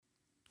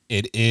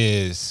It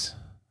is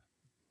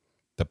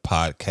the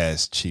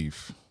podcast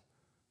chief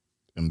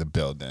in the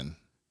building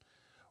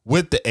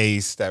with the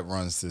ace that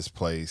runs this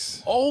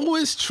place. Oh,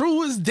 it's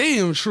true. It's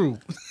damn true.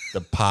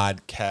 The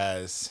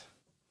podcast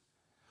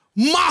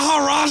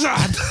Maharaja.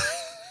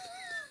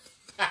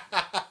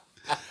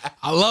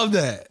 I love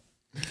that.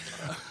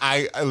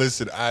 I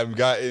listen. I've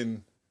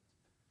gotten.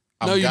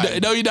 No,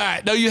 you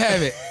not. No, you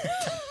haven't.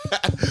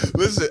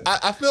 Listen,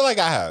 I feel like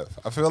I have.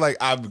 I feel like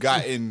I've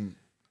gotten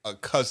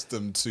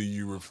accustomed to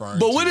you referring.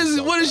 But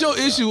to what is your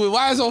issue with?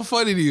 Why is it so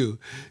funny to you?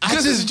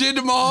 Because it's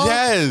Jinder Mahal.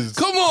 Yes.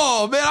 Come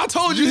on, man. I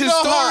told you his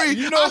story.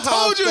 I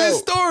told you his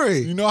story.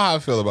 You know how I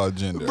feel about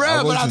Jinder,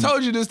 Bruh, but I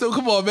told you this though.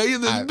 Come on, man. You're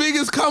the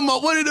biggest come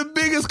up. One of the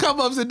biggest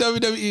come ups in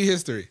WWE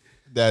history.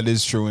 That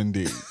is true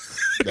indeed.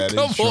 That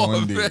is true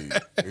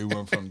indeed. We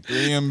went from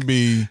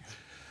 3MB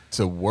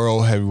to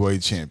World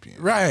Heavyweight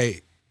Champion. Right.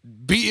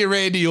 Beating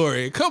Randy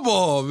Orton. Come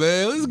on,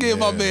 man. Let's give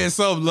my man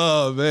some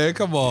love, man.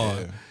 Come on.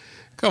 Yeah.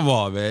 Come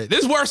on, man. This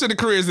is worse in the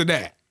careers than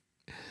that.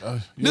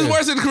 This is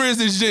worse in the careers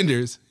than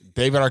Jinder's.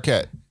 David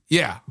Arquette.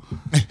 Yeah.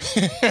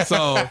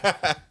 So,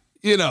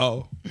 you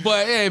know.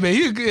 But, hey, man,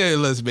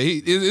 listen,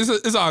 man.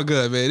 It's all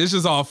good, man. It's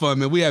just all fun,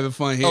 man. We having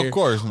fun here. Of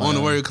course, man. On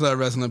the Warrior Club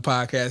Wrestling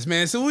Podcast,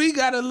 man. So we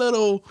got a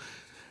little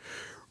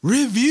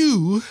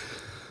review.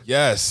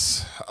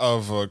 Yes,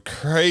 of a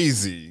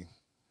crazy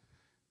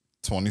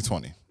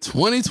 2020.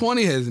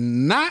 2020 has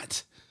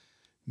not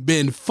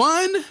been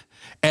fun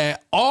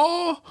at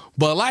all,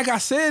 but like I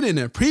said in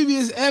the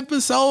previous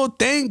episode,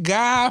 thank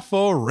God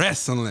for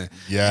wrestling.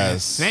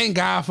 Yes. And thank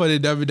God for the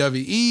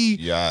WWE.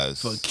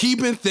 Yes. For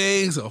keeping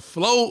things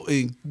afloat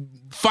and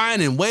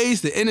finding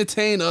ways to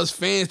entertain us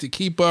fans to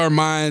keep our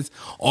minds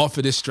off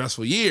of this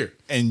stressful year.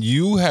 And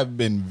you have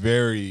been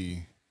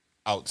very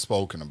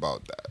outspoken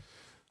about that.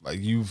 Like,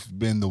 you've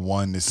been the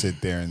one to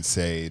sit there and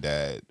say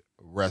that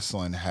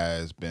wrestling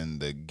has been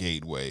the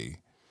gateway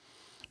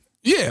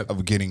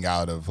of getting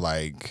out of,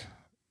 like,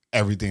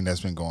 everything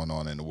that's been going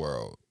on in the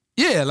world.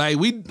 Yeah, like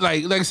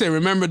I said,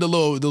 remember the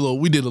little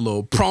we did a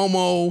little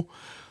promo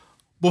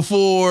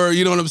before,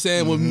 you know what I'm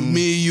saying, with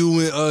me,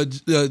 you, and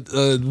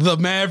the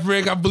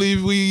Maverick, I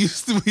believe we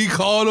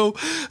called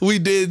him. We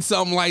did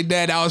something like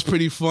that. That was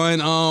pretty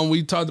fun.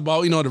 We talked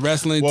about, the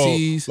wrestling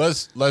tees.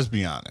 Let's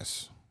be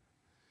honest.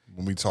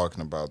 When we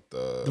talking about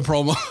the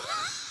promo.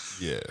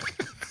 Yeah.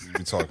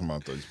 We talking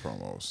about those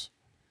promos.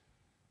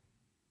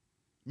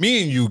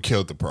 Me and you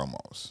killed the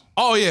promos.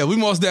 Oh yeah, we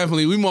most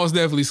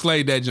definitely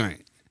slayed that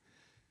joint.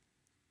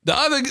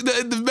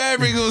 The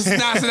Maverick was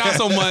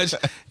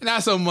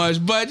not so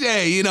much. But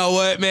hey, you know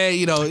what, man?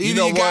 Either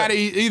you got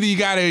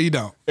it or you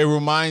don't. It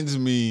reminds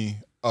me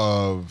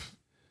of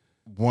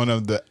one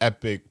of the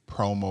epic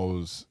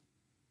promos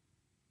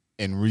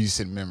in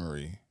recent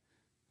memory: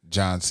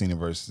 John Cena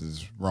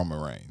versus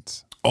Roman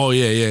Reigns. Oh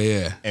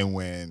yeah. And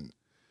when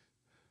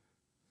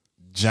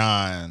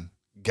John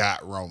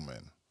got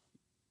Roman,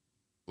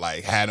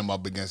 like, had him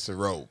up against the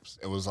ropes,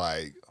 it was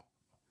like,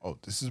 oh,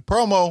 this is a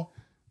promo.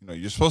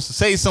 You're supposed to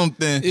say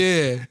something.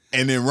 Yeah.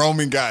 And then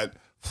Roman got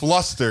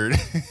flustered.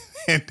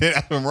 And then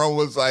Roman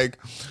was like,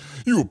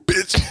 you a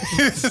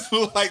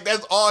bitch. Like,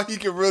 that's all he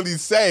could really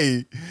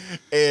say.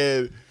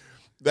 And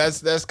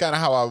that's kind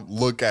of how I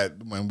look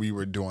at when we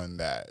were doing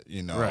that,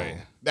 Right.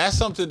 That's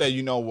something that,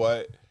 you know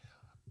what,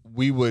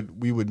 we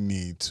would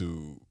need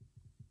to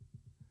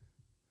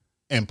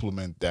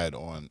implement that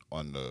on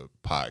the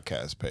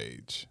podcast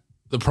page.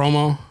 The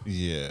promo?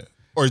 Yeah.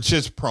 Or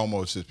just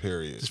promos, just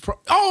period.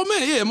 Oh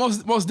man, yeah,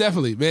 most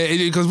definitely, man.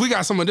 Because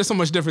there's so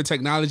much different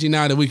technology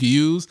now that we can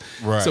use,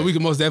 right? So we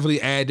can most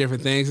definitely add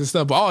different things and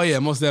stuff. But oh yeah,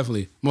 most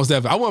definitely.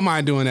 I wouldn't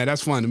mind doing that.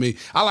 That's fun to me.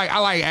 I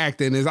like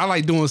acting. I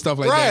like doing stuff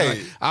like that.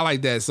 I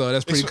like that. So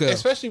that's pretty cool.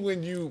 Especially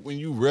when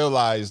you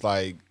realize,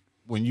 like,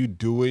 when you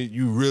do it,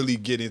 you really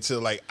get into,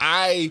 like,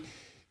 I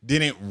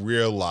didn't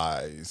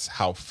realize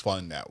how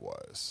fun that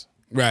was.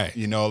 Right.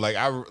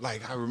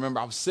 I remember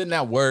I was sitting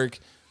at work.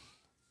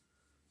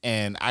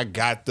 And I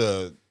got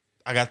the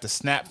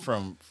snap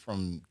from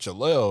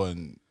Jaleel,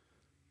 and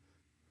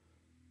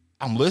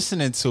I'm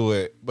listening to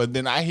it, but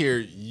then I hear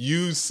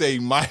you say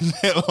my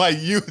name, like,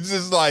 you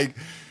just, like,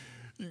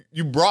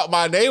 you brought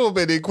my name up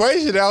in the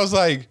equation. And I was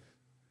like,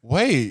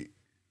 wait,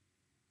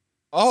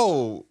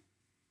 oh,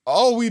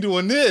 we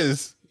doing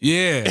this?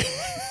 Yeah.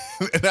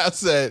 And I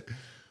said,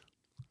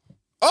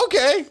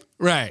 okay,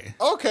 right,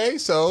 okay,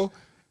 so.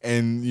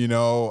 And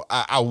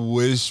I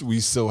wish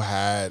we still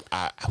had.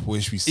 I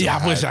wish we still. Yeah,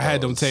 I wish I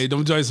had them tape.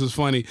 Them joints was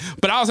funny.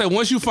 But I was like,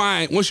 once you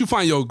find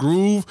your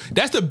groove,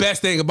 that's the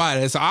best thing about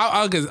it. So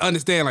I can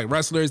understand, like,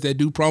 wrestlers that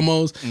do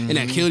promos and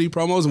that kill these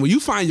promos, and when you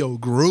find your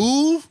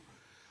groove,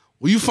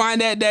 when you find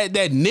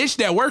that niche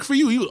that works for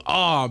you,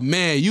 oh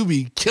man, you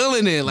be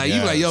killing it. Like,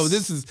 you like, yo,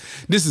 this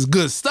is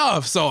good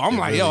stuff. So I'm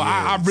like, yo,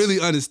 I really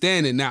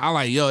understand it now. I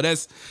like, yo,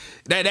 that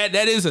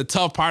is a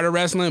tough part of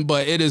wrestling,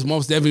 but it is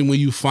most definitely when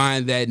you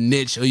find that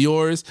niche of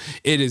yours,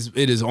 it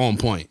is on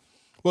point.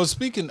 Well,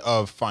 speaking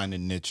of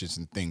finding niches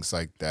and things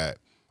like that,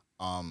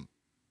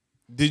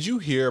 Did you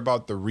hear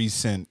about the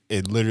recent?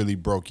 It literally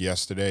broke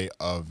yesterday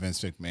of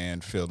Vince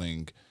McMahon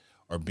feeling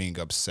or being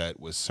upset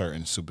with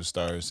certain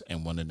superstars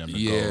and wanted them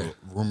to go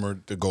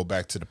rumored to go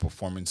back to the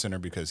Performance Center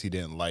because he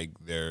didn't like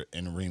their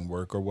in ring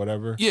work or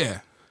whatever.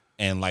 Yeah,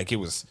 and like it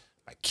was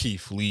like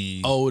Keith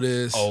Lee,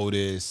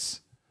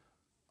 Otis,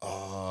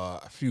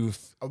 a few.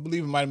 I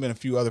believe it might have been a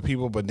few other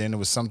people, but then it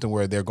was something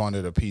where they're going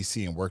to the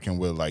PC and working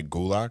with like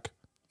Gulak.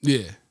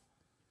 Yeah.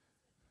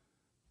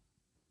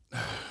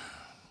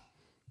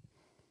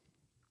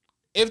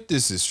 If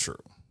this is true,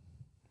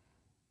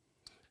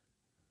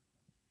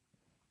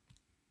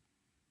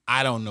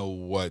 I don't know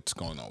what's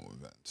going on with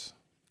Vince.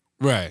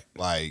 Right.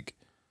 Like,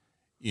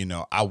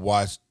 I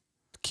watched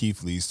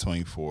Keith Lee's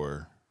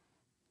 24,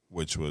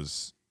 which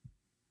was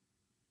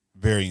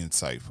very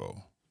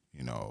insightful,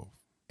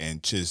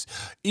 and just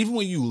even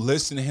when you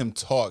listen to him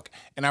talk,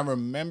 and I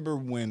remember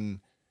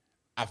when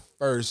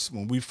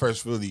we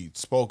first really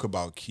spoke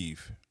about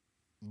Keith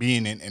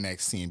being in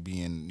NXT and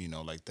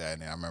being, like that,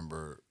 and I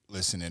remember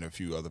listening to a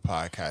few other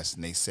podcasts,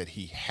 and they said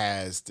he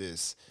has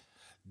this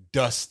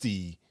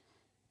dusty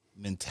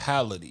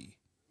mentality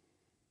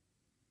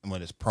and with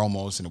his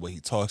promos and the way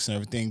he talks and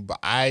everything, but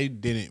I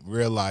didn't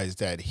realize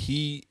that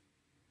he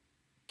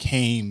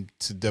came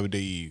to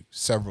WWE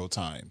several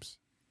times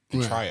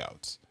in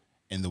tryouts,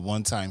 and the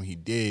one time he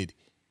did,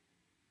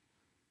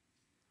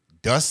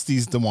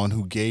 Dusty's the one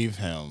who gave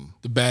him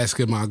the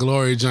basket, my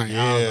glory joint.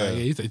 Yeah,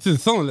 he said,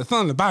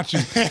 something about you,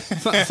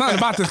 something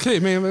about this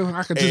kid, man.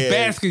 I could just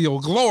bask in your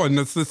glory, and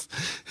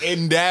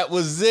that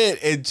was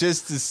it. And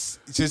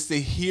just to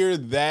hear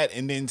that,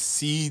 and then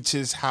see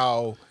just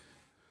how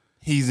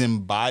he's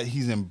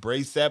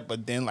embraced that,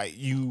 but then like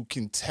you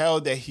can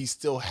tell that he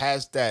still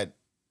has that.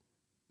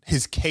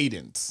 His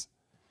cadence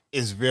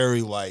is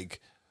very like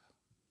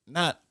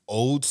not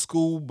old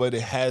school, but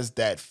it has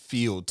that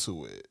feel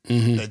to it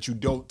that you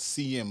don't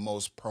see in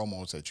most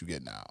promos that you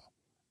get now.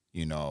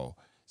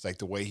 It's like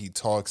the way he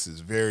talks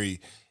is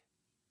very.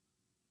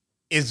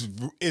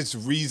 It's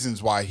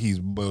reasons why he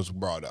was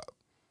brought up.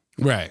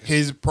 Right.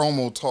 His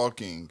promo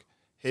talking,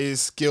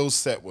 his skill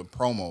set with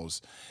promos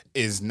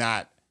is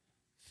not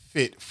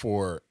fit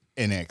for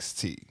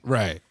NXT.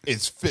 Right.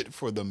 It's fit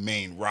for the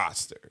main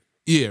roster.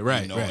 Yeah,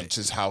 right. And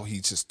just how he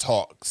just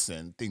talks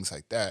and things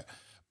like that.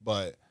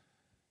 But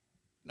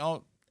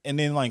and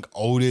then like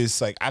Otis,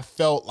 like I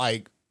felt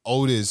like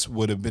Otis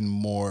would have been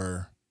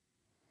more,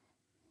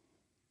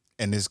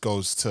 and this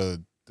goes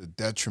to the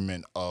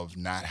detriment of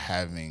not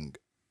having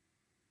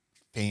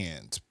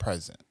fans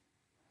present.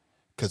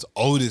 Because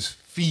Otis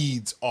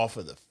feeds off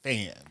of the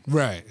fans.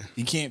 Right.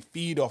 He can't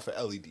feed off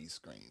of LED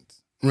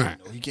screens. Right.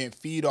 He can't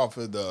feed off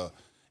of the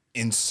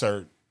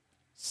insert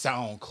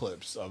sound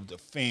clips of the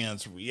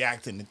fans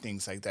reacting to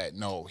things like that.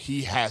 No,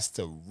 he has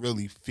to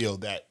really feel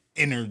that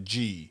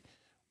energy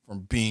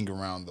from being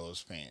around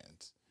those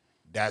fans.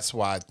 That's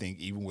why I think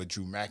even with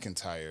Drew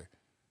McIntyre,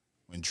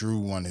 when Drew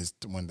won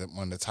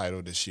the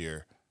title this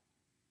year,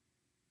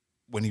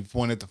 when he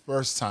won it the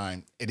first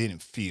time, it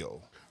didn't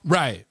feel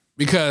right.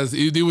 Because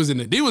it was in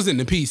the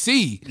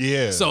PC,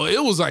 yeah. So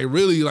it was like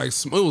really like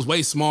it was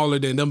way smaller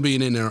than them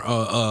being in there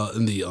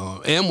in the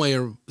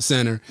Amway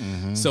Center.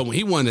 Mm-hmm. So when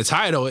he won the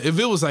title, if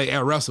it was like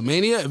at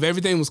WrestleMania, if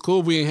everything was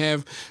cool, we didn't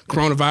have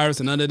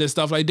coronavirus and none of this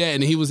stuff like that,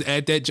 and he was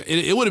at that,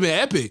 it would have been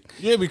epic.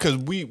 Yeah, because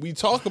we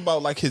talk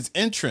about like his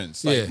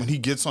entrance, like when he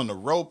gets on the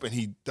rope and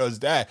he does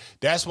that.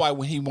 That's why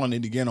when he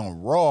wanted to get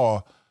on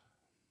Raw,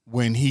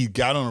 when he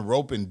got on the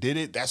rope and did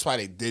it, that's why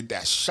they did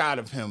that shot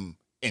of him,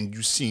 and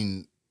you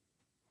seen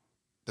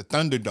the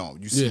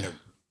Thunderdome. You see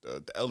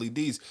the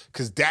LEDs,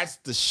 because that's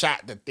the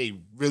shot that they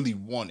really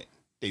wanted.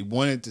 They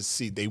wanted to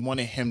see. They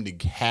wanted him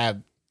to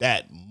have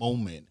that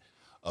moment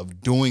of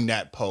doing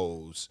that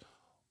pose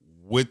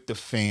with the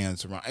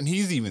fans around. And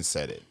he's even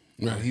said it.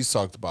 Right. He's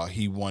talked about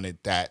he wanted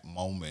that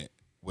moment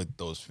with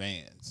those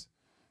fans.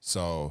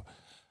 So,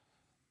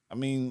 I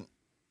mean,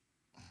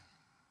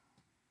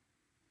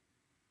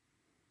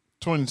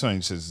 2020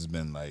 has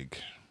been like...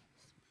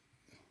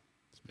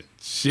 It's been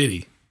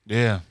shitty.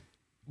 Yeah.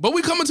 But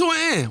we coming to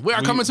an end. We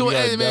are coming to an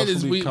end, man.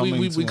 We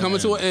coming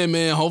to an end,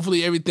 man.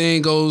 Hopefully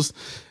everything goes,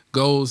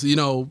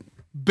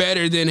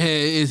 better than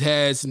it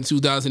has in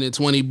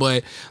 2020.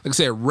 But like I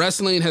said,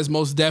 wrestling has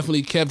most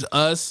definitely kept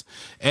us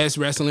as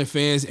wrestling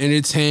fans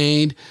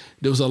entertained.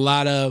 There was a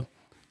lot of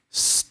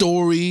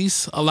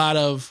stories, a lot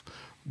of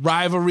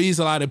rivalries,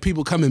 a lot of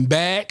people coming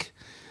back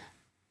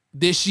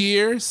this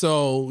year.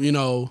 So,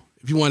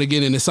 if you want to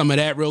get into some of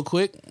that real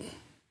quick.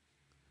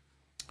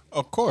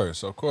 Of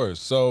course.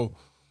 So,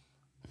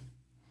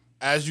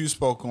 as you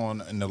spoke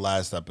on in the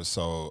last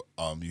episode,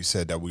 you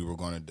said that we were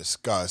going to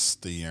discuss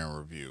the year in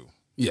review.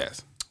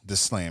 Yes. The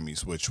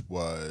Slammies, which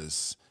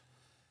was,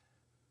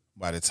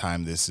 by the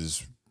time this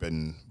has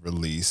been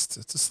released,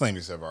 the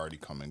Slammies have already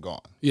come and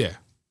gone. Yeah.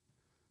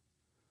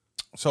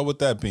 So with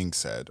that being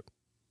said,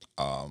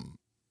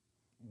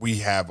 we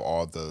have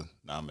all the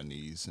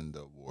nominees and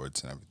the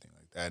awards and everything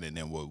like that. And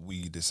then what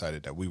we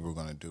decided that we were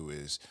going to do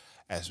is,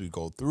 as we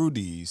go through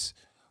these,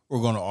 we're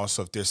going to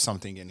also, if there's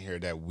something in here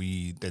that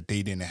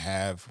they didn't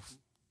have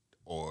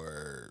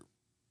or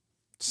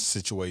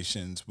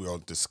situations. We'll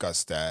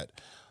discuss that.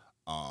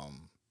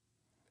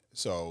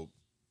 So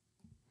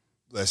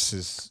let's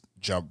just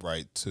jump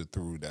right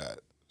through that.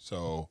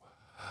 So,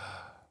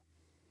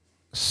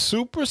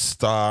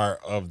 Superstar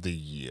of the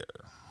Year.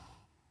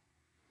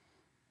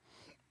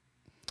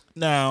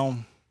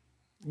 Now,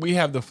 we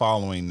have the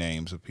following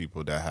names of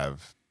people that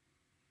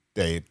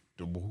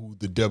who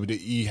the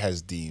WWE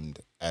has deemed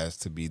as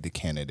to be the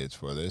candidates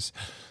for this.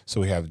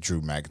 So we have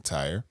Drew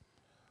McIntyre,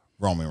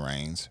 Roman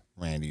Reigns,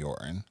 Randy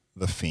Orton,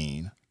 The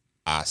Fiend,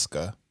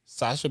 Asuka,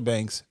 Sasha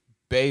Banks,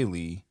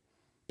 Bayley,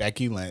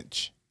 Becky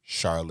Lynch,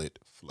 Charlotte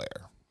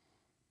Flair.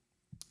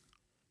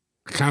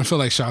 I kind of feel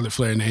like Charlotte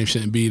Flair's name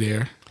shouldn't be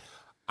there.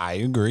 I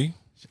agree.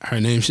 Her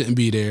name shouldn't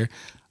be there.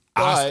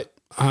 But,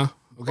 okay.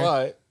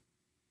 But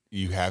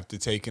you have to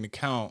take into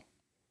account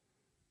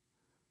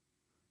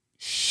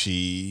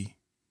she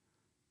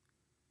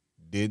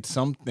did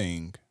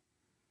something,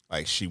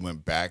 like she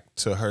went back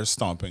to her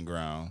stomping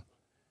ground,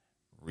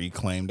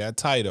 reclaimed that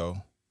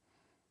title,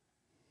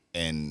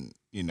 and,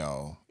 you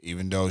know,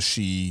 even though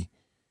she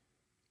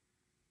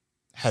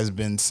has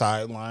been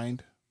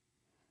sidelined,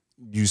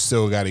 you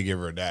still got to give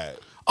her that.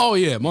 Oh,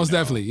 yeah, most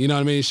definitely. You know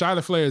what I mean?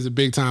 Charlotte Flair is a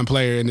big-time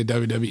player in the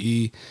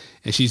WWE,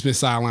 and she's been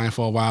sidelined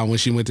for a while. When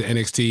she went to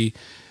NXT,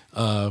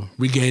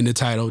 regained the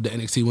title, the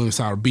NXT Women's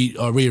title, beat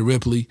Rhea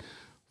Ripley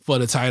for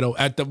the title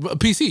at the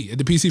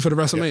PC for the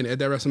WrestleMania, at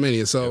that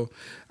WrestleMania. So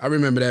I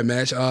remember that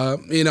match.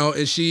 You know,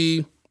 and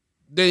she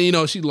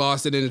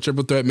lost it in a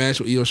triple threat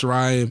match with Io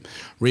Shirai and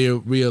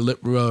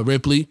Rhea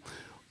Ripley.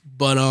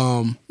 But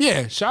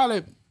yeah,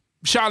 Charlotte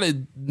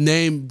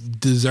name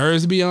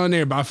deserves to be on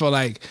there, but I feel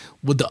like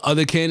with the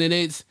other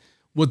candidates,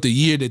 with the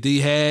year that they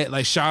had,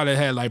 like Charlotte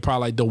had like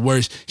probably like the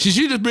worst. She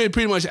just been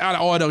pretty much out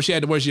of all of them. She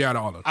had the worst year out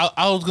of all of them.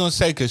 I was gonna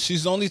say, because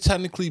she's only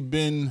technically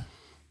been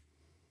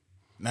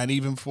not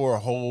even for a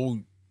whole,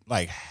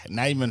 like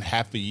not even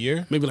half a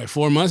year, Maybe like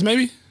 4 months,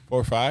 maybe 4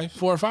 or 5.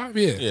 4 or 5,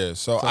 yeah. Yeah,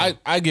 so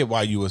I get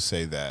why you would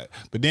say that,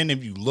 but then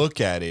if you look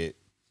at it,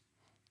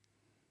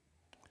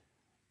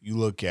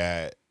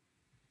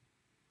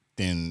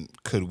 then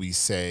could we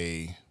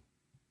say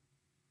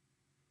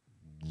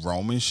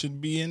Roman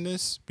should be in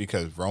this?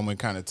 Because Roman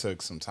kind of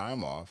took some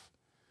time off.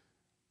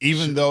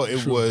 Even though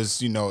it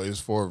was, you know, it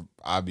was for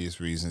obvious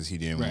reasons. He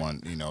didn't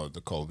want, you know,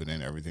 the COVID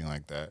and everything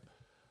like that.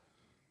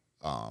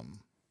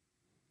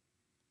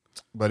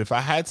 But if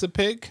I had to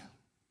pick,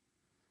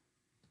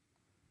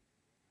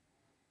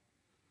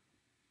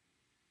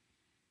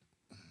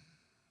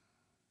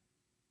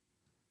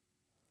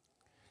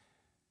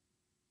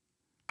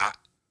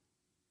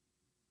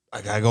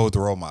 I gotta go with the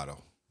role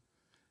model.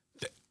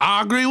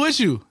 I agree with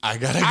you. I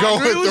gotta go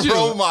with the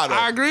role model.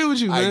 I agree with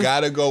you, man. I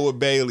gotta go with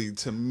Bayley.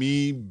 To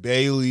me,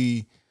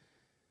 Bayley,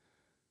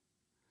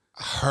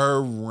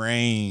 her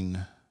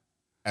reign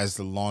as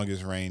the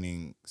longest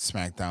reigning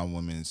SmackDown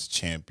Women's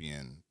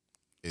Champion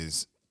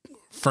is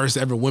first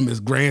ever Women's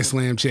Grand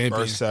Slam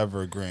champion. First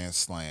ever Grand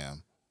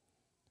Slam.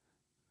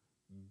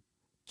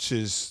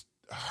 Just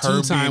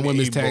her 2-time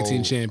Women's Tag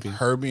Team Champion.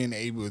 Her being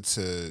able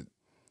to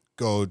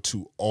go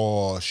to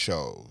all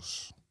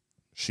shows.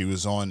 She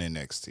was on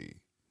NXT.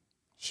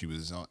 She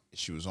was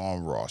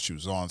on Raw. She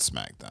was on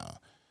SmackDown.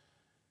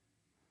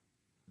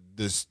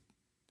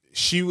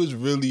 She was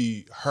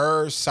really,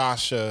 her,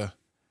 Sasha,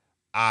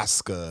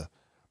 Asuka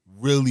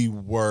really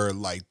were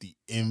like the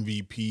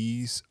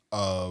MVPs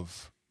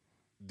of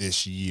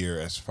this year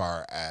as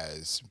far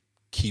as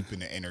keeping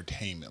the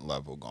entertainment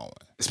level going.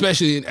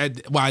 Especially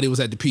while it was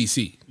at the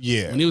PC.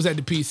 Yeah. When it was at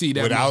the PC,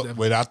 that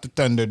without the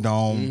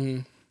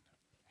Thunderdome,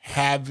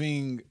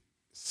 having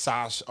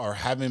Sasha or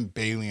having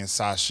Bayley and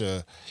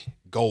Sasha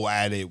go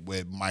at it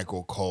with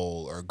Michael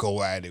Cole or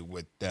go at it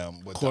with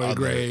them with Corey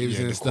Graves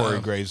and stuff. Corey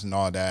Graves and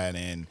all that,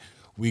 and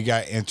we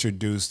got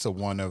introduced to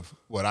one of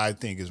what I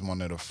think is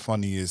one of the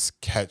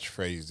funniest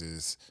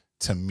catchphrases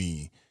to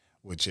me,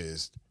 which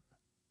is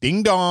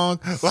 "Ding dong."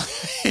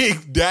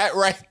 Like that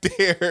right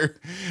there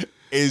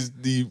is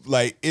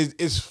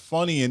it's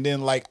funny, and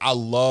then like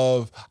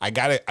I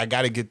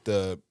gotta get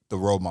the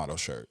role model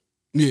shirt.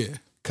 Yeah.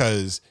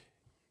 Because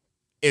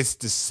it's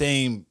the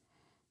same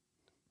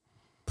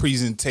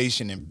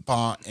presentation and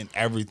font and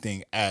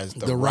everything as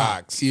the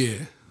Rock's. Yeah.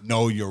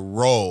 Know your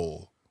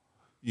role.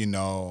 You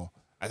know,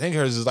 I think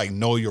hers is like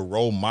know your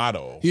role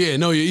model. Yeah,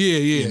 yeah.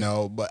 You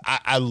know, but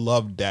I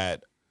love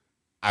that.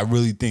 I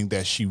really think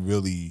that she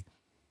really,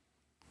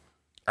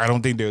 I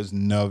don't think there's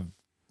enough.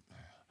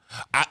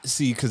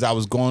 Because I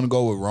was going to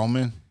go with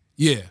Roman.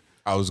 Yeah.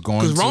 I was going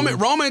to. Because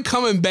Roman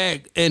coming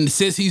back, and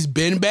since he's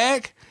been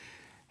back,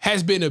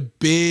 has been a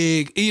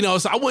big, you know,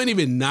 so I wouldn't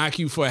even knock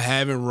you for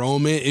having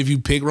Roman if you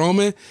pick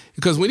Roman,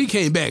 because when he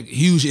came back,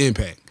 huge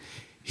impact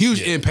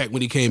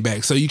when he came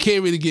back. So you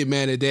can't really get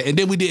mad at that. And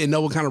then we didn't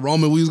know what kind of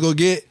Roman we was going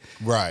to get.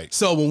 Right.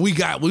 So when we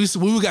got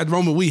the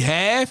Roman we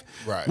have,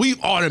 we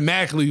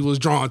automatically was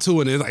drawn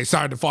to it and like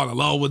started to fall in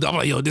love with. I'm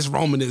like, yo, this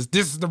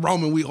is the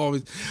Roman we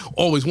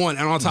always want.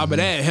 And on top of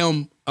that,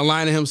 him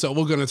aligning himself.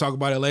 We're gonna talk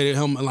about it later.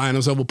 Him aligning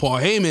himself with Paul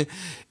Heyman.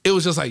 It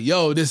was just like,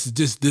 yo, this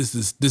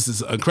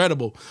is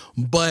incredible.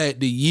 But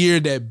the year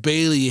that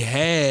Bayley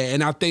had,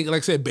 and I think,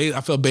 like I said,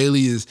 I feel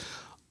Bayley is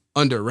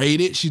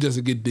underrated. She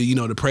doesn't get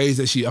the praise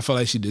that I feel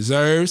like she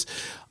deserves.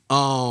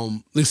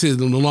 This is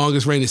the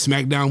longest reigning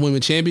SmackDown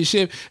Women's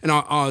Championship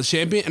and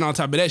champion. And on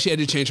top of that, she had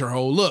to change her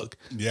whole look.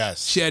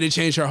 Yes, she had to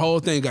change her whole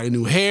thing. Got a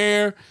new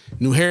hair,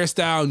 new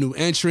hairstyle, new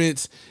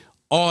entrance,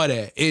 all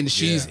that. And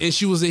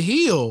she was a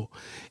heel,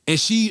 and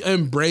she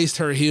embraced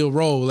her heel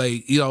role.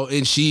 Like,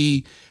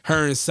 and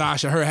her and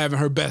Sasha, her having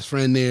her best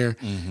friend there,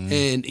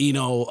 and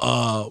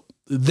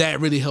that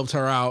really helped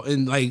her out.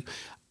 And like,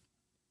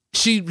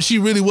 she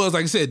really was,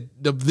 like I said,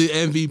 the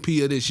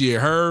MVP of this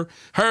year. Her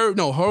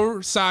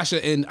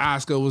Sasha and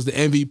Asuka was the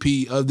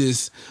MVP of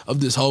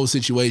this whole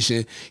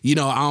situation. I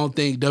don't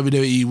think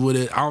WWE would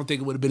have. I don't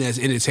think it would have been as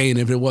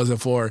entertaining if it wasn't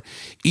for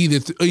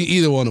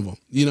either one of them.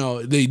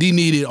 They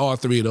needed all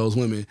three of those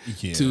women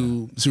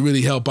to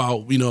really help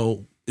out.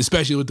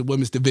 Especially with the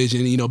women's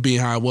division. Being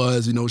how it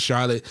was.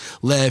 Charlotte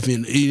left,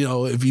 and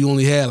if you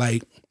only had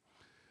like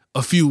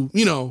a few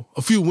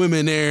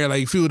women there,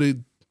 like a few of the.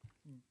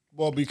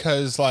 Well,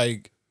 because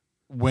like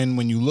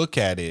when you look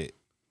at it,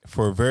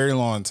 for a very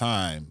long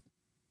time,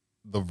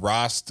 the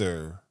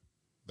roster,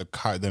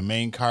 the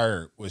main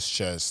card was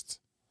just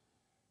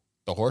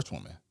the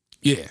Horsewoman.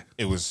 Yeah,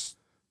 it was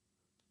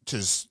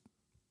just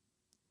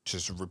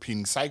a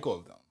repeating cycle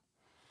of them.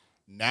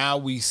 Now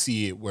we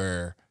see it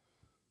where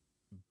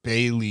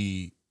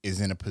Bayley is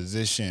in a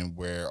position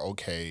where,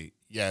 okay,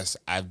 yes,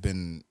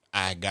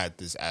 I got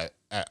this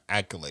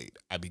accolade.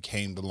 I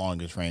became the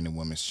longest reigning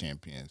women's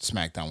champion,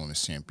 SmackDown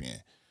Women's Champion.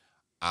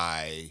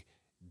 I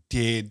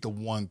did the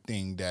one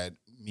thing that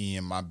me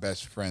and my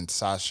best friend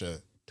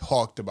Sasha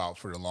talked about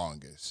for the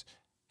longest: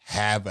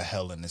 have a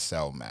Hell in a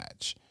Cell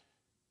match.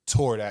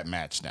 Tore that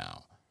match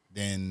down.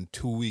 Then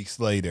 2 weeks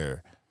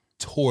later,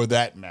 tore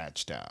that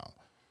match down.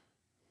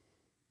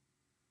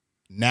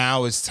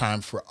 Now it's time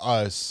for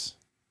us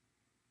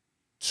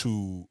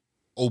to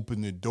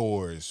open the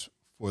doors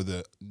for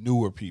the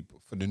newer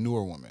people, for the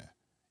newer women.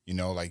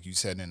 Like you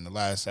said in the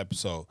last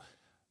episode,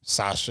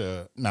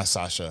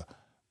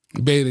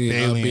 Bayley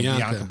and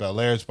Bianca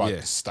Belair is about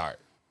to start.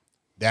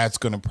 That's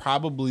going to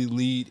probably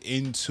lead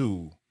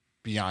into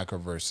Bianca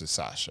versus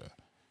Sasha.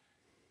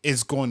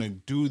 It's going to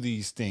do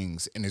these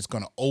things, and it's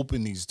going to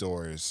open these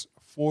doors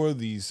for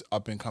these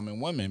up-and-coming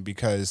women,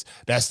 because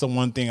that's the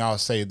one thing I'll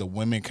say the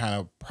women kind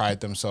of pride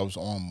themselves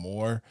on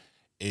more,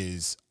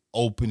 is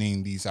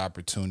opening these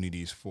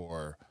opportunities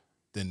for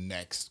the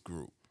next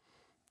group.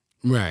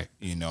 Right.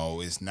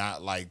 It's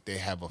not like they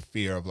have a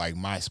fear of like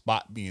my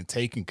spot being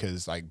taken,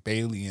 because like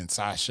Bayley and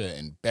Sasha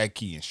and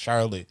Becky and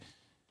Charlotte,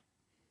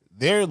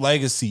 their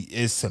legacy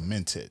is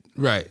cemented.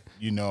 Right.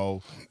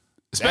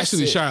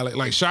 Especially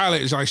Charlotte.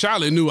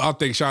 Charlotte knew. I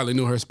think Charlotte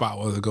knew her spot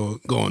wasn't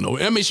going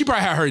nowhere. I mean, she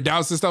probably had her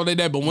doubts and stuff like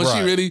that, but once she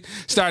really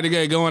started to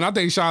get going, I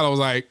think Charlotte was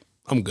like,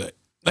 I'm good.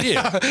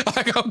 Yeah.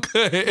 Like, I'm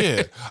good.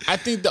 Yeah. I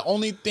think the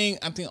only thing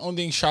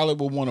Charlotte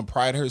would want to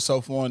pride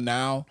herself on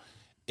now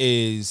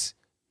is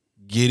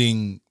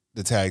getting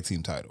the tag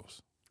team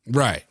titles.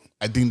 Right.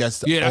 I think that's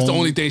the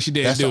only thing she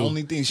didn't do. That's the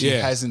only thing she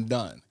hasn't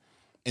done.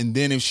 And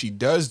then if she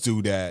does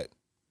do that,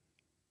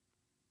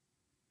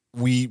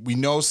 we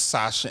know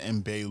Sasha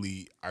and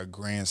Bayley are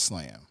Grand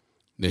Slam.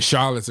 Then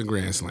Charlotte's a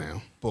Grand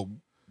Slam. But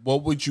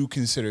what would you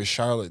consider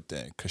Charlotte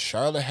then? Because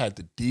Charlotte had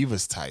the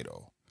Divas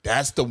title.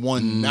 That's the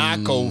one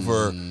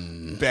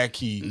knockover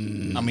Becky.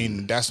 I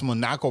mean, that's the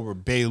one knockover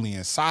Bayley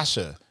and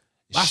Sasha.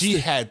 She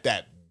had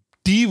that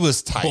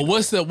Divas title.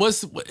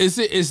 But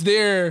is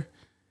there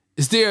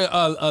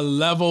a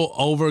level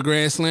over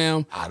Grand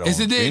Slam? I don't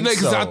think so.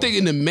 Because I think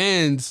in the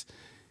men's,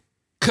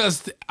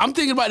 because I'm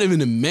thinking about it in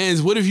the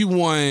men's. What if you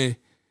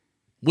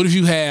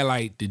had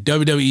like the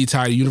WWE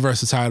title,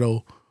 Universal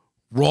title,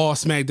 Raw,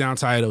 SmackDown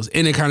titles,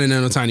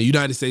 Intercontinental title,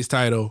 United States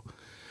title?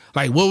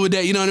 Like, what would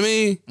that, you know what I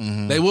mean?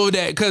 Mm-hmm. Like, what would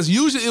that, because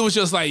usually it was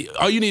just like,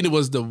 all you needed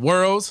was the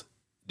worlds,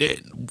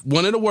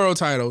 one of the world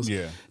titles,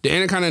 the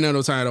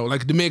Intercontinental title,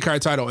 like the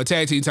mid-card title, a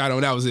tag team title,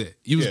 and that was it.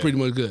 You was pretty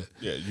much good.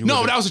 Yeah,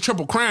 that was a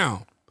Triple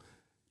Crown.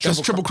 That's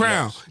a Triple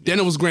Crown. Yes. Then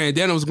it was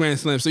Grand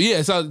Slam. So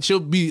yeah, so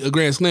she'll be a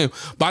Grand Slam.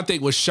 But I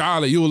think with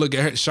Charlotte, you will look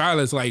at her,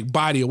 Charlotte's like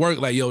body of work,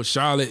 like, yo,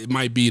 Charlotte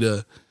might be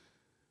the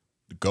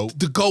GOAT.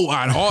 The GOAT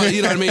on all,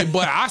 you know what I mean?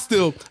 But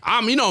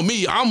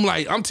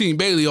I'm Team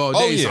Bayley all day.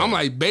 Oh, yeah. So I'm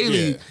like,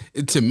 Bayley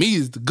to me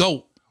is the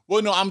GOAT.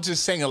 Well, no, I'm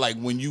just saying, like,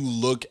 when you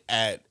look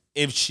at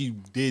if she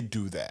did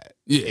do that,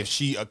 if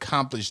she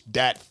accomplished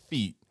that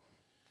feat,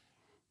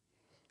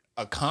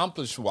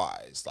 accomplished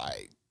wise,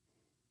 like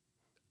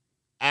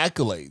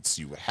accolades,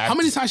 you would have. How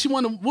many times she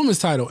won the women's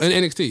title in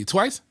NXT?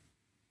 Twice?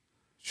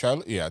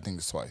 Charlotte? Yeah, I think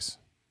it's twice.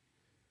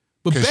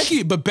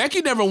 But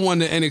Becky never won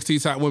the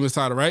NXT women's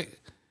title, right?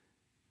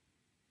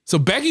 So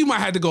Becky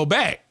might have to go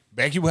back.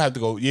 Becky would have to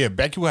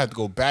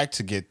go back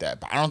to get that.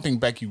 But I don't think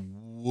Becky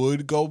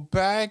would go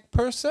back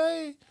per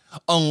se,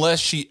 unless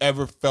she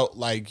ever felt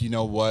like, you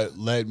know what,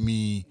 let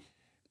me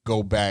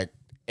go back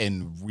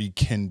and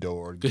rekindle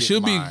or get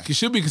she'll my...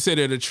 be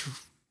considered because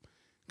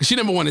she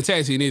never won a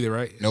tag team either,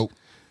 right? Nope.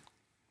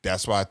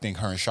 That's why I think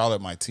her and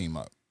Charlotte might team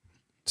up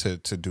to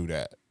do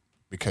that.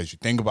 Because you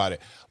think about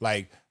it,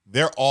 like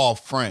they're all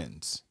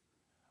friends,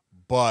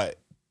 but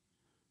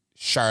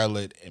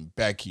Charlotte and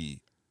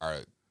Becky are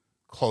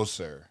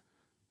closer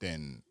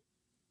than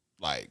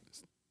like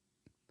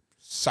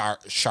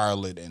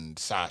Charlotte and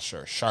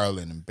Sasha,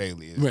 Charlotte and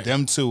Bayley. It's right.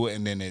 them two,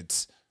 and then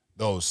it's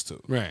those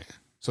two. Right.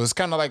 So it's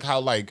kind of like how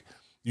like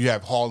you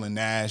have Hall and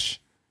Nash,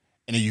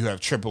 and then you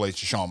have Triple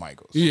H and Shawn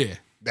Michaels. Yeah.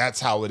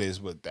 That's how it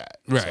is with that.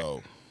 Right.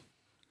 So,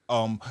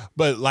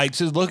 but like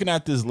just looking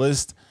at this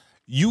list,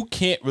 you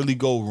can't really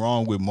go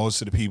wrong with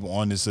most of the people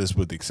on this list,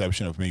 with the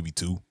exception of maybe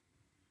two.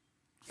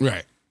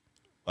 Right.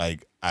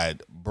 Like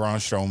Braun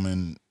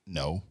Strowman,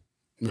 no.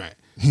 Right.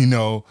 You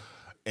know,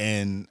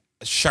 and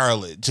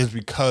Charlotte just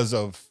because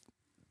of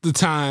the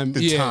time.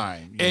 The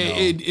time.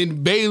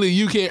 And Bayley,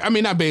 you can't. I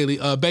mean, not Bayley.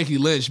 Becky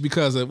Lynch,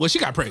 because of she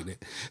got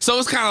pregnant, so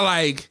it's kind of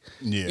like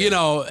you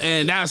know,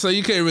 and now so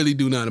you can't really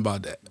do nothing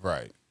about that.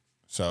 Right.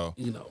 So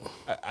you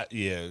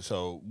know,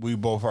 so we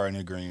both are in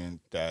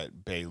agreement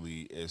that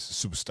Bayley is the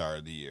superstar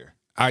of the year.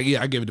 I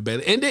give it to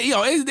Bayley, and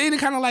then, they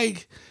kind of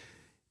like.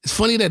 It's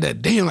funny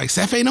that damn like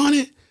Seth ain't on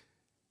it,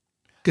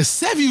 because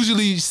Seth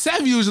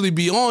usually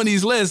be on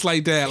these lists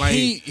like that. Like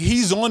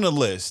he's on the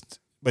list,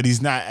 but he's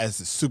not as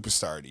the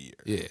superstar of the year.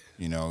 Yeah,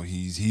 you know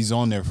he's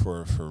on there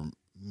for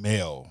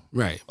male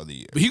of the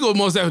year, but he gonna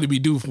most definitely be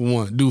due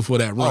for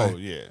that run. Oh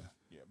yeah.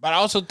 But I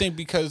also think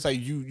because like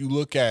you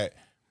look at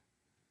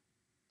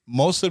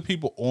most of the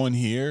people on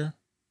here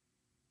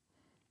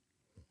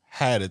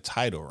had a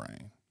title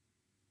reign,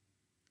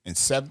 and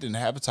Seth didn't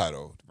have a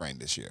title reign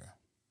this year.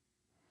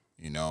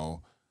 You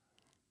know,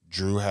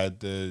 Drew had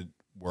the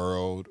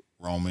world,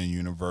 Roman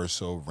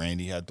Universal,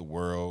 Randy had the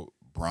world,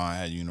 Braun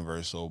had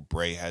Universal,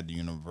 Bray had the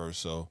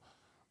Universal,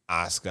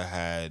 Asuka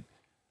had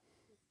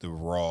the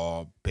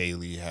Raw,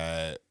 Bayley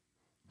had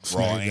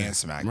Raw and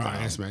SmackDown. Raw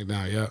and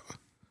SmackDown, yeah.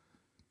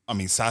 I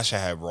mean, Sasha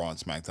had Raw and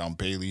SmackDown.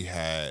 Bayley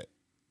had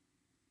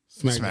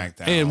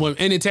SmackDown.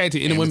 And the tag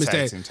team, and the women's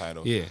tag team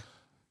title. Yeah.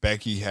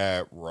 Becky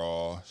had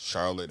Raw.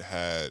 Charlotte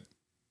had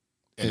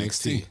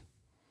NXT.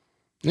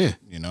 Yeah.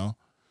 You know?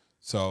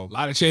 So a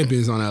lot of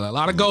champions on that list. A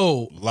lot of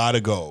gold. A lot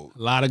of gold.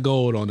 A lot of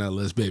gold on that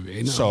list, baby.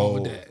 Ain't nothing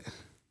wrong with that.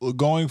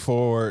 Going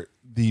forward,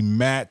 the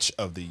match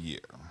of the year.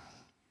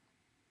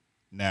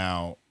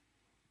 Now,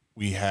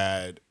 we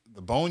had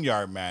the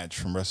Boneyard match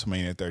from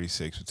WrestleMania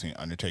 36 between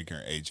Undertaker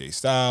and AJ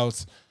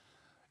Styles.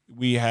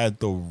 We had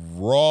the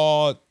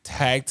Raw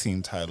tag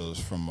team titles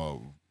from a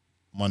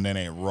Monday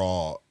Night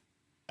Raw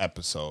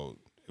episode.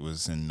 It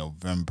was in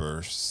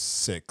November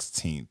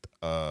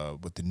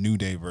 16th with the New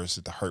Day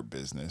versus the Hurt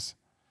Business.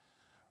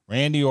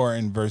 Randy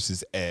Orton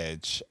versus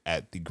Edge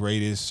at the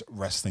greatest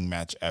wrestling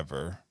match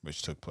ever,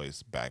 which took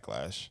place at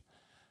Backlash.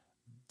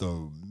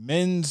 The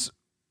men's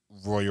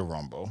Royal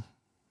Rumble.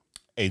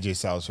 AJ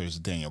Styles versus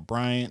Daniel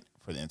Bryan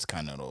for the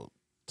Intercontinental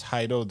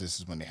title. This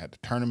is when they had the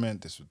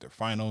tournament. This was their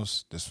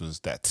finals. This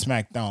was that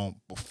SmackDown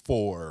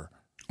before.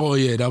 Oh,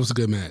 yeah, that was a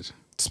good match.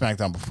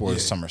 SmackDown before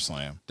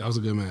SummerSlam. That was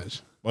a good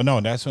match. Well,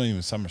 no, that's not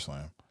even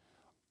SummerSlam.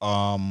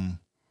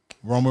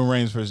 Roman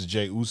Reigns versus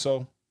Jey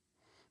Uso.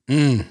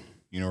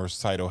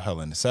 Universal title, Hell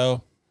in a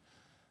Cell.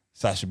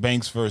 Sasha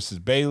Banks versus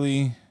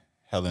Bayley,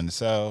 Hell in a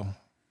Cell.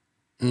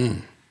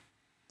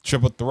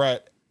 Triple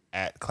threat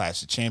at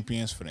Clash of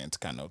Champions for the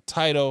Intercontinental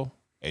title.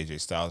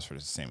 AJ Styles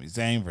versus Sami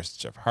Zayn versus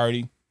Jeff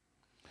Hardy.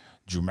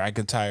 Drew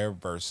McIntyre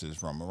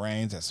versus Roman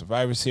Reigns at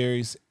Survivor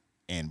Series.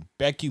 And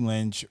Becky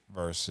Lynch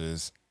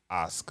versus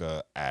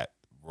Asuka at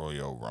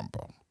Royal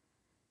Rumble.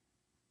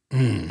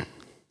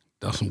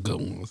 That's some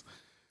good ones.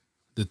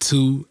 The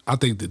two, I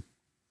think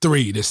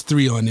there's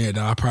three on there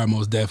that I probably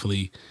most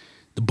definitely,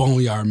 the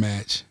Boneyard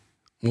match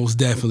most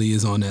definitely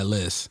is on that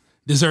list.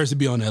 Deserves to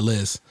be on that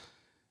list.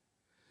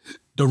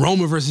 The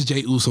Roman versus Jey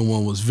Uso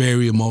one was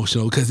very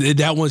emotional because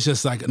that one's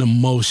just like an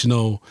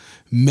emotional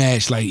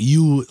match. Like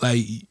you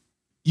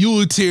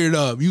teared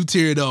up. You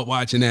teared up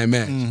watching that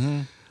match.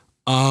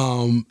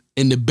 And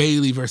the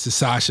Bayley versus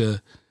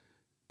Sasha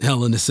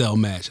Hell in a Cell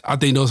match. I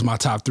think those are my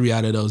top three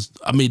out of those.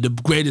 I mean, the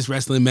greatest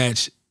wrestling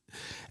match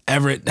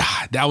ever.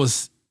 That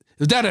was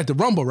that at the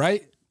Rumble,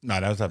 right? No,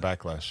 that was at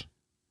Backlash.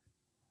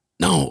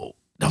 No,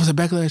 that was a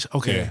Backlash?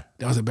 Okay. Yeah.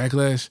 That was a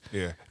Backlash?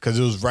 Yeah, because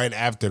it was right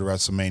after the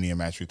WrestleMania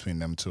match between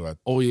them two. The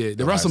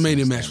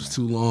WrestleMania match was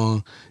too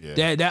long.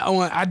 Yeah. That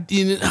one, I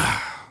didn't.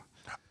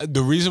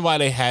 The reason why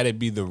they had it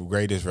be the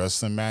greatest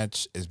wrestling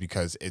match is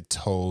because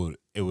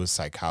it was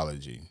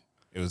psychology.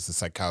 It was the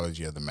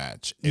psychology of the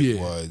match. It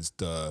was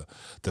the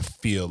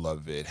feel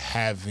of it.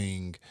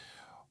 Having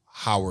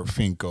Howard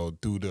Finkel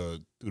do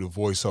the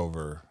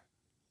voiceover,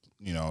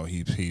 you know,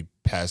 he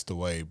passed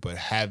away, but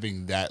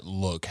having that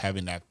look,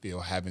 having that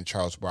feel, having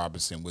Charles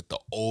Robinson with the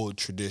old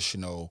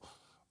traditional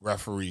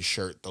referee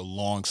shirt, the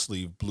long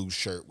sleeve blue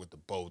shirt with the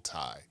bow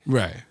tie.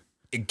 Right.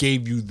 It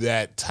gave you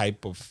that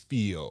type of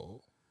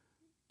feel.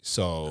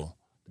 So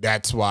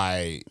that's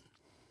why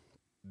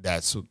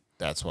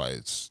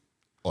it's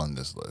on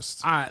this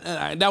list.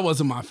 That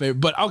wasn't my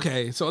favorite, but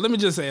okay. So let me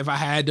just say, if I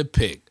had to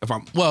pick, of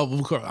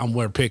course,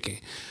 we're picking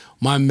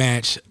my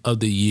match of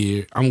the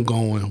year. I'm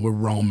going with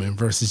Roman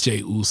versus Jey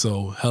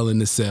Uso, Hell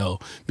in a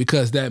Cell,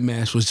 because that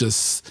match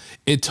was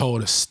it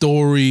told a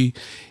story.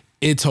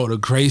 It told a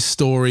great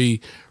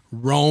story.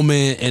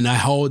 Roman and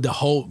the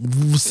whole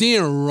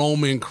seeing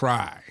Roman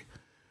cry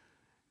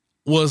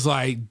was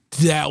like,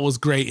 that was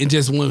great. And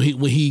just when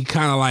he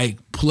kind of like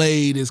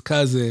played his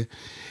cousin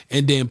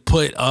and then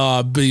put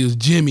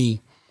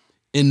Jimmy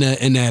in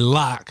that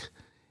lock,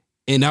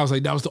 and I was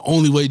like, that was the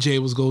only way Jay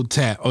was gonna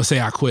tap or say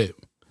I quit.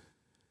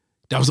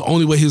 That was the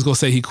only way he was gonna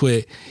say he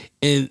quit.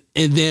 And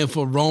then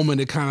for Roman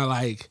to kind of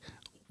like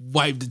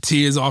wipe the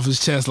tears off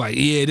his chest, like,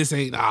 yeah, this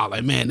ain't,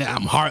 like, man,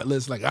 I'm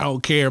heartless, like, I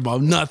don't care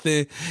about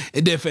nothing.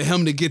 And then for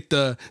him to get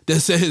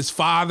his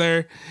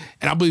father,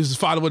 and I believe his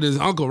father was his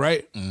uncle,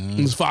 right? Mm-hmm.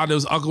 His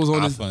uncle was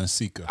on Alpha and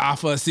Sika.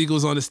 Alpha and Sika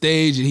was on the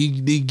stage, and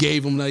he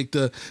gave him like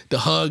the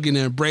hug and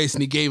the embrace,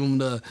 and he gave him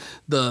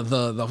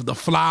the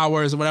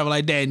flowers or whatever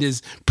like that, and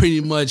just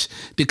pretty much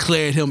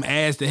declared him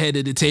as the head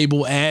of the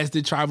table, as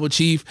the tribal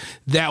chief.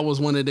 That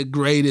was one of the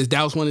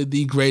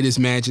greatest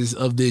matches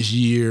of this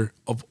year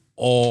of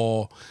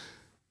all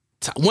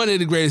time. One of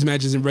the greatest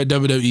matches in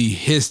WWE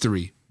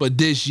history. But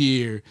this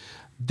year,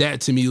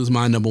 that to me was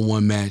my number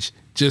one match,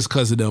 just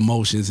because of the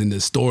emotions and the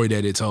story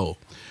that it told.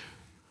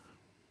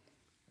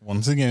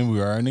 Once again, we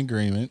are in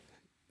agreement.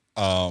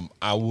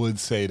 I would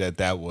say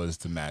that was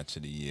the match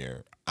of the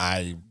year.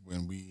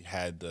 When we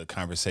had the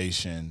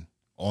conversation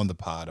on the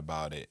pod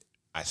about it,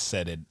 I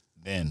said it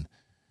then.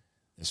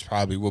 This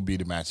probably will be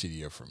the match of the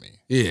year for me.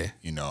 Yeah.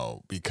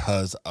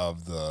 Because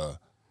of the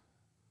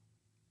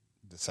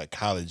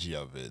psychology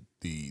of it,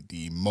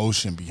 the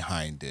emotion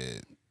behind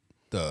it,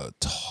 the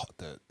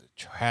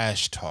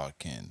trash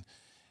talking,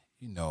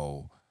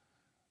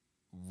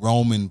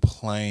 Roman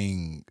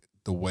playing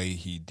the way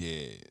he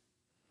did,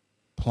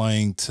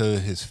 playing to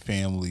his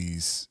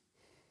family's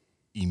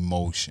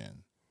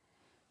emotion,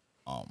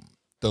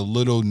 the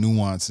little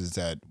nuances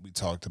that we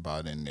talked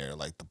about in there,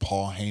 like the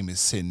Paul Heyman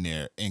sitting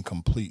there in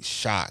complete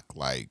shock,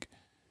 like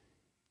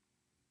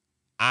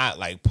I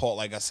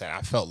said,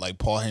 I felt like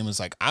Paul Heyman's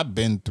like, I've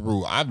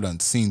done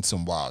seen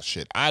some wild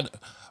shit.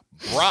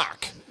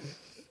 Brock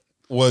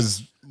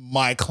was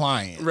my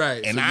client.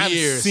 Right. And I've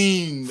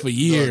seen for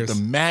years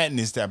the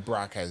madness that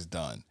Brock has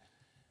done.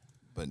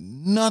 But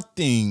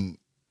nothing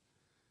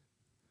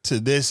to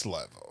this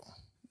level.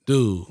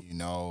 Dude.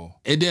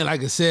 And then,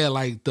 like I said,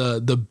 like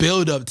the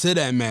build up to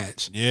that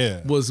match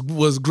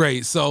was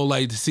great. So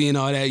like seeing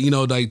all that,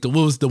 like what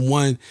was the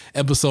one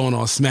episode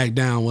on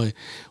SmackDown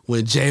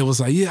when Jay was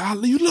like, yeah,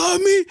 you love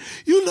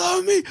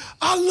me,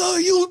 I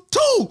love you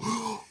too.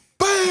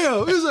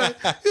 Bam! He was like,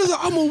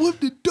 I'm gonna whip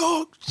the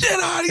dog shit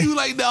out of you.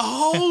 Like the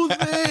whole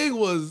thing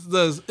was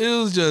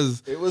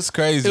it was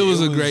crazy. It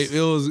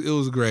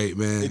was great,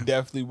 man. It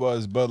definitely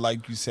was. But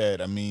like you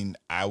said, I mean,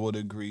 I would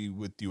agree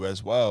with you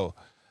as well.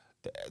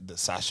 The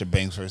Sasha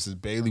Banks versus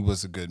Bayley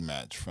was a good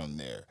match from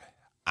there.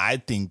 I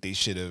think they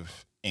should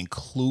have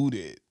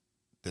included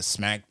the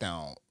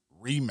SmackDown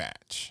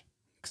rematch,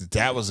 because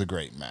that was a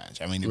great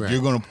match. I mean, if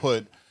you're going to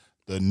put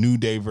the New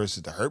Day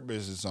versus the Hurt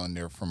Business on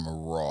there from a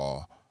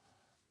Raw,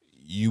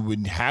 you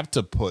would have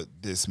to put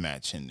this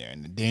match in there.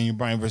 And the Daniel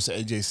Bryan versus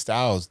AJ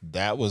Styles,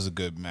 that was a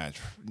good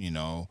match.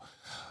 The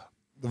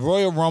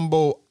Royal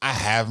Rumble, I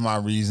have my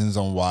reasons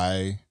on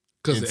why.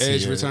 Because the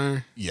Edge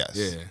return? Yes.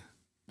 Yeah.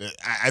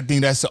 I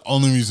think that's the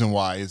only reason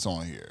why it's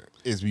on here,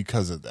 is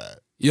because of that.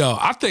 Yo,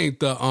 I think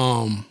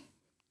the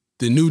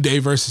New Day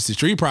versus the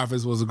Street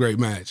Profits was a great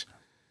match.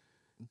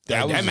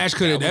 That match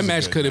could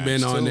have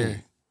been on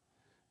there.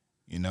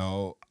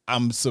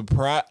 I'm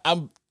surprised.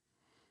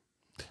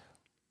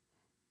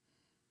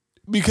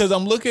 Because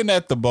I'm looking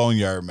at the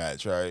Boneyard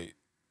match, right?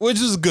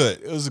 Which is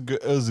good. It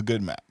was a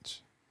good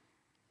match.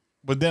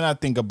 But then I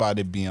think about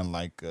it being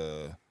like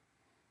a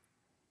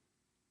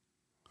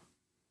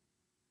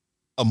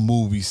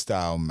movie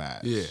style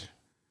match. Yeah.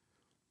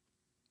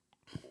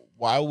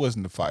 Why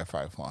wasn't the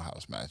Firefly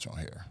Funhouse match on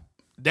here?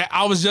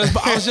 I was just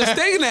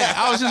thinking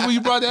that. When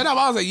you brought that up,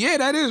 I was like, yeah,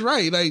 that is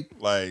right.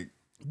 Like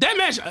that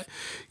match.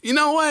 You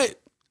know what?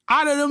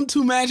 Out of them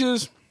two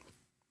matches,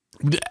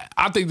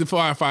 I think the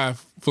Firefly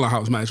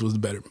Funhouse match was the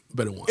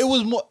better one. It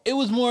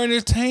was more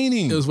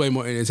entertaining. It was way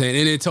more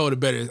entertaining, and it told a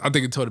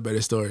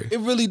better story. It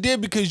really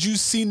did, because you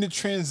seen the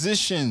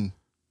transition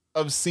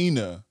of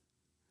Cena,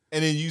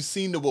 and then you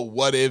seen the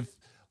what if,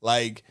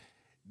 like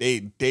they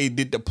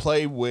did the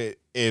play with,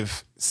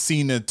 if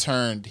Cena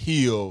turned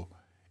heel,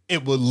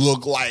 it would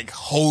look like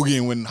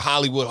Hogan when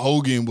Hollywood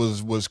Hogan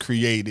was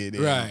created,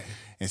 and, right?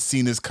 And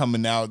Cena's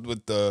coming out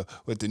with the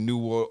New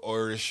World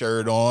Order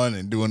shirt on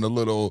and doing a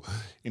little,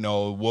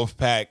 wolf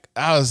pack.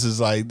 I was just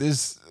like,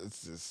 this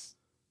is just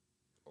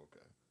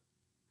okay.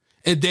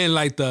 And then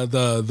like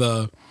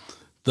the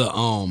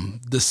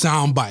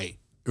sound bite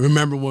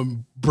remember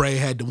when Bray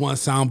had the one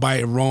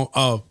soundbite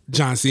of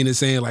John Cena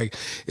saying like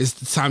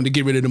it's time to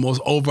get rid of the most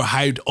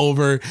overhyped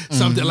over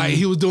something like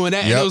he was doing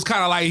that and it was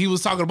kind of like he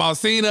was talking about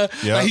Cena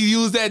like he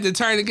used that to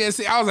turn against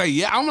Cena. I was like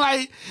I'm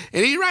like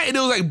and he right and it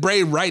was like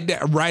Bray right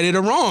it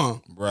or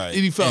wrong right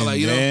and he felt and like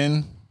you then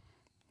know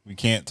we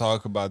can't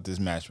talk about this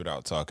match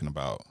without talking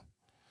about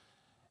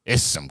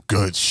it's some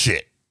good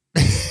shit.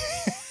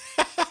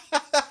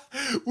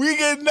 We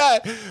get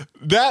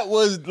that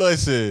was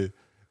listen.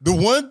 The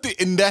one thing,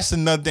 and that's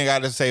another thing I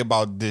got to say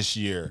about this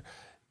year.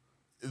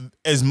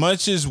 As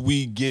much as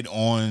we get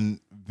on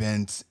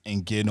Vince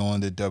and get on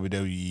the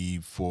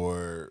WWE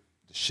for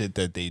the shit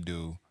that they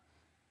do,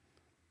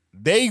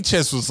 they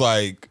just was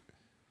like,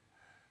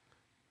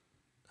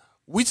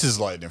 we just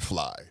letting it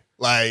fly.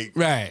 Like,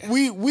 right.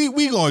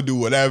 we gonna do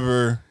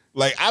whatever.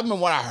 Like, I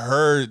remember when I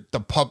heard the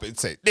puppet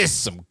say, "This is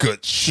some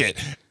good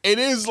shit." It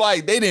is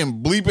like they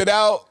didn't bleep it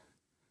out.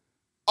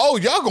 Oh,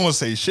 y'all gonna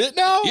say shit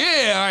now?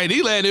 Yeah, all right,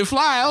 he let it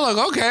fly. I'm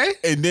like, okay.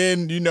 And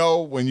then, you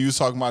know, when you was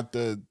talking about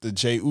the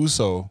Jey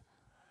Uso,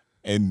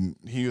 and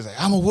he was like,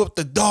 I'm gonna whoop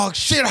the dog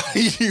shit out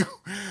of you.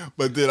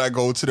 But then I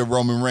go to the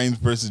Roman Reigns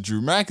versus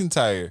Drew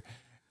McIntyre,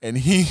 and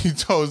he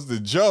told the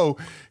Joe,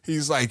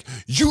 he's like,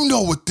 you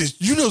know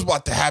what's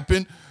about to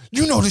happen.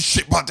 You know this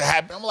shit about to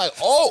happen. I'm like,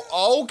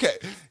 oh, okay.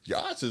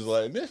 Y'all just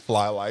letting it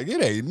fly like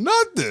it ain't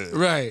nothing.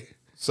 Right.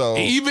 So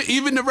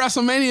even the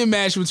WrestleMania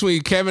match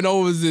between Kevin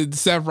Owens and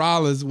Seth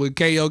Rollins when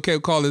KO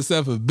kept calling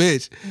himself a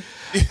bitch.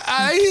 He's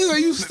like,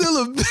 you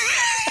still a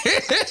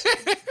bitch.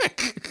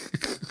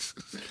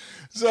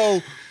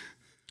 So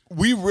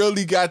we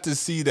really got to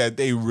see that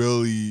they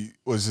really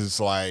was just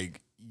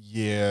like,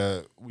 yeah,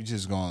 we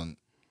just gonna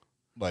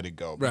let it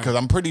go. Because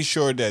I'm pretty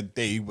sure that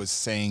they was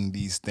saying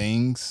these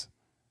things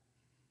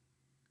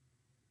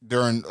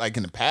during, like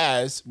in the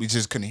past, we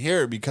just couldn't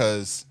hear it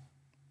because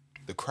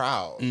the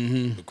crowd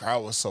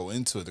was so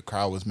into it. The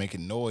crowd was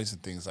making noise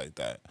and things like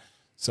that.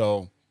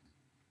 So,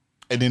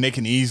 and then they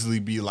can easily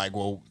be like,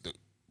 well,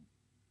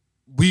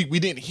 we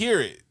didn't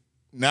hear it.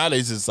 Now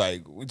they just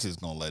like, we're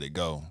just gonna let it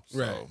go.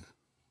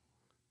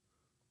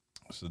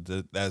 So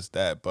that's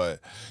that. But,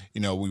 you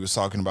know, we was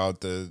talking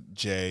about the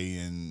Jey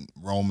and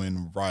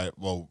Roman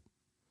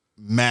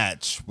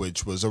match,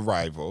 which was a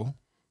rival,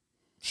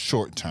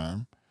 short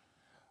term.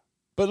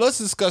 But let's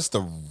discuss the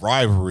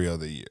rivalry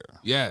of the year.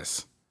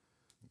 Yes.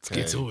 Let's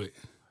get to it.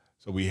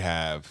 So we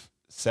have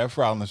Seth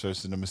Rollins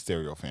versus the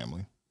Mysterio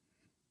family,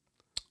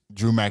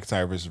 Drew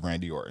McIntyre versus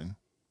Randy Orton,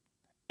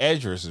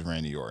 Edge versus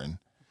Randy Orton,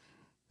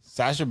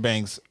 Sasha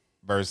Banks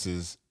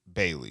versus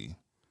Bayley,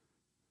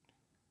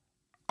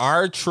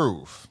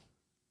 R-Truth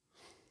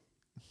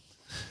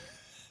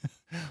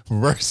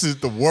versus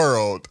the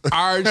world.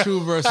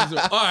 R-Truth versus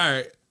all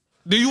right.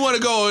 Do you want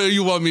to go or do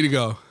you want me to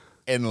go?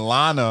 And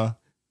Lana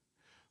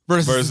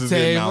versus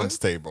the announce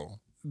table.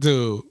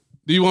 Dude.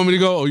 Do you want me to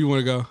go or you want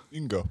to go? You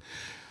can go.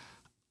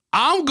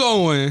 I'm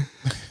going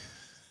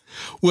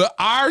with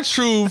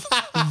R-Truth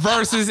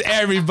versus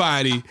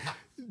everybody.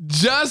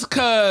 Just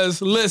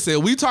because,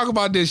 listen, we talk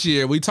about this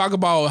year. We talk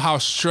about how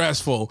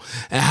stressful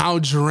and how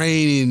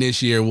draining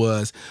this year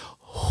was.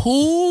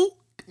 Who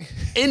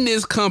in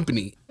this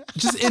company,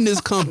 just in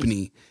this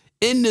company,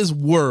 in this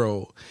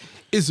world,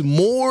 is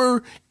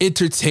more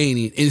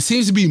entertaining and it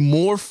seems to be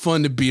more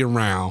fun to be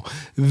around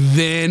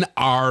than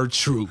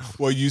R-Truth?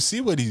 Well, you see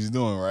what he's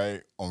doing,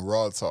 right? On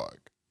Raw Talk.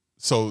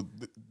 So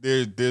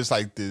there's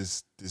like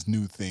this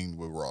new thing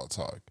with Raw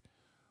Talk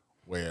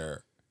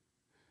where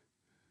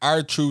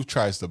R-Truth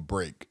tries to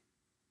break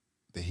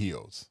the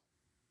heels.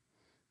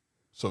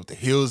 So if the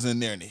heel's in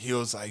there and the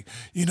heel's like,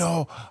 you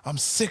know, I'm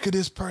sick of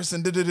this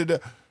person.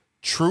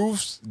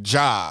 Truth's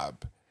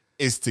job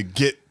is to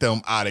get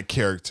them out of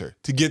character,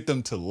 to get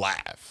them to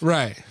laugh.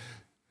 Right.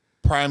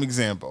 Prime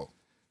example.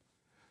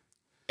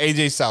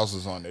 AJ Styles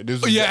was on there.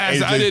 This was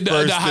yes, I did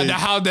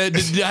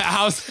the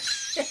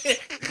house.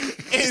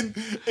 And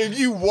if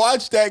you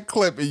watch that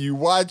clip and you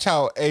watch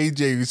how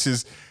AJ was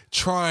just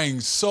trying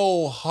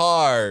so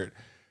hard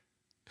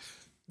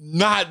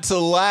not to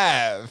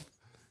laugh,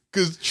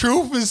 because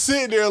Truth is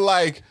sitting there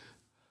like,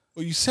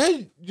 well, you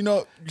said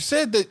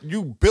that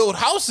you build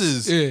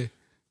houses. Yeah.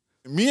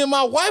 Me and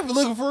my wife are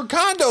looking for a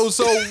condo,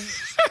 so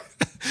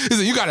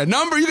you got a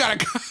number? You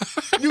got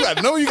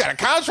a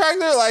contract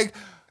there? Like,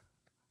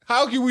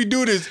 how can we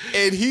do this?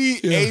 And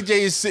AJ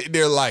is sitting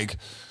there like,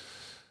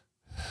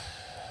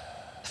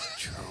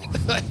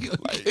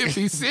 if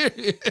he's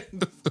serious.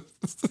 And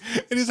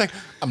he's like,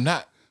 I'm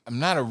not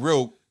a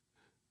real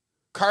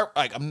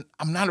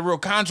I'm not a real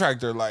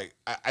contractor. Like,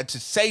 I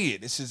just say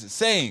it. It's just a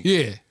saying.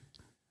 Yeah.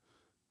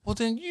 Well,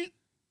 then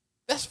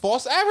that's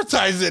false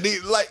advertising.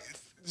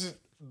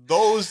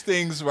 Those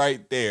things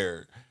right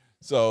there.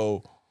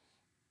 So,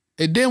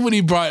 and then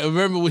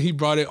remember when he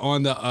brought it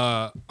on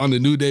the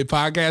New Day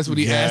podcast when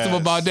he asked him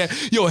about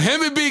that? Yo,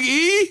 him and Big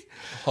E?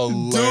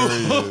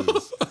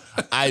 Hilarious.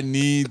 I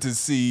need to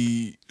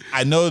see.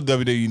 I know the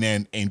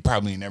WWE ain't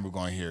probably never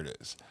going to hear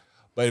this.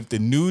 But if the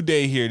New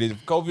Day hear this,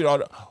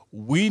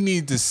 we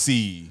need to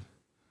see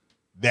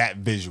that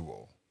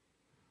visual.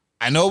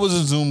 I know it was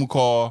a Zoom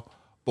call,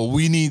 but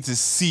we need to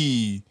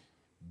see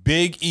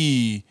Big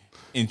E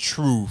and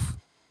Truth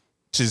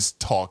just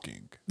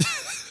talking.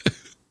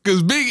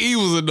 Because Big E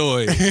was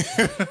annoyed.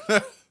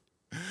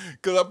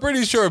 Because I'm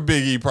pretty sure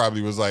Big E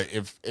probably was like,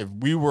 if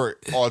we were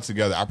all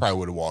together, I probably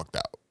would have walked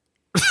out.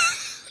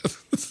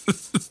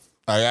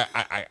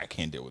 I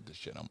can't deal with this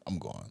shit. I'm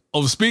going.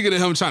 Oh, speaking of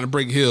him trying to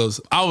break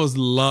heels, I was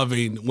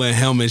loving when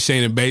him and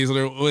Shayna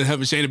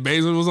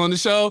Baszler was on the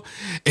show.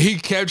 And he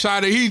kept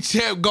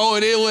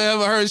going in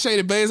with her and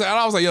Shayna Baszler. And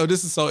I was like, yo,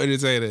 this is so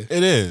entertaining.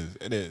 It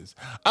is.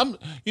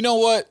 You know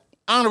what?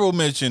 Honorable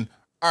mention,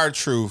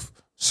 R-Truth,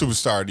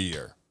 Superstar of the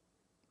Year.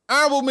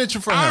 Honorable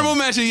mention for him. Honorable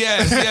mention,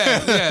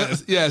 yes.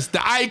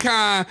 The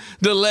icon,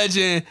 the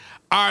legend,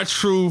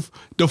 R-Truth,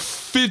 the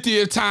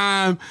 50th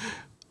time,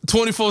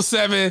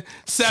 24/7,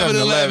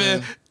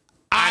 7-Eleven,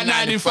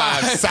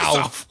 I-95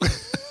 South.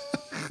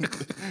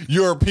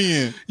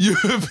 European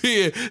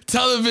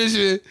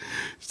television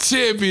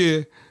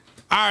champion.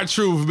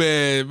 R-Truth,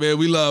 man,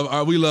 we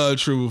love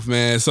Truth,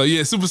 man. So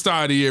yeah,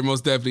 Superstar of the Year,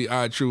 most definitely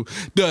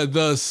R-Truth.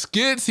 The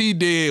skits he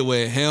did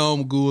with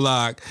Helm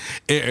Gulak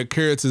and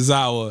Akira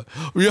Tozawa.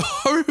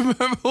 Y'all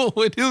remember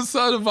when he was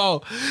talking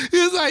about? He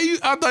was like,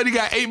 I thought he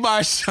got ate by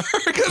a shark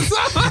or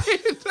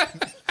something.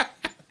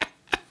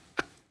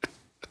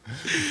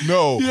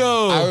 No,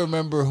 yo, I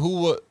remember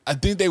I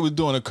think they were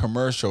doing a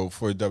commercial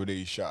for a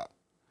WWE shop,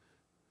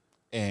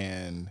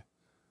 and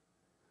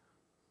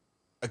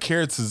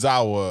Akira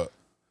Tozawa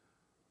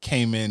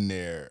came in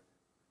there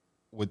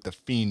with the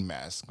Fiend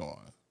mask on.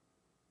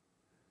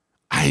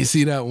 I ain't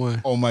see that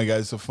one. Oh my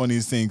God, it's the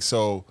funniest thing.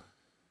 So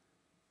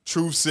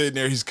Truth sitting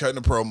there, he's cutting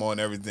a promo and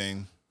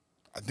everything.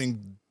 I think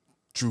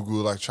Drew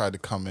Gulak tried to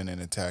come in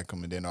and attack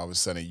him, and then all of a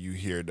sudden you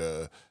hear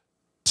the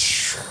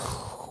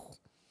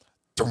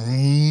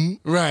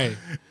right,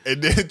 and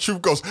then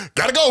Truth goes,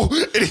 "Gotta go,"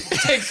 and he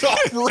takes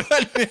off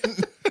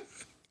running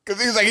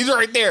because he's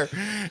right there,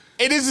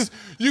 and this is,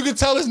 you can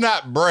tell it's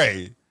not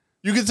Bray.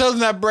 You can tell it's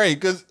not Bray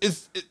because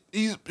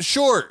he's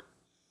short.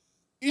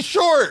 He's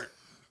short.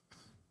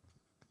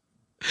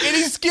 And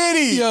he's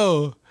skinny.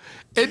 Yo.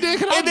 And then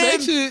can I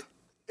mention,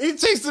 he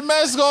takes the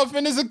mask off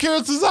and it's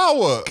Akira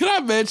Tozawa. Can I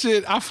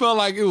mention, I felt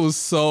like it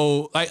was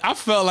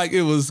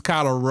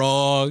kind of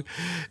wrong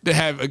to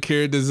have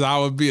Akira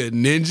Tozawa be a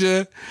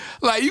ninja.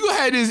 Like, you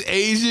had this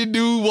Asian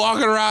dude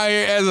walking around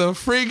here as a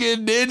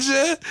freaking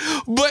ninja,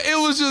 but it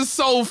was just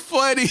so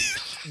funny.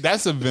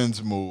 That's a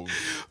Vince move.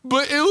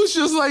 But it was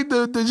just like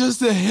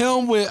the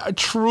him with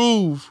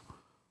Truth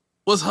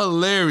was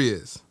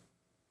hilarious.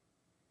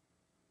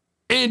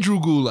 And Drew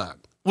Gulak,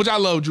 which I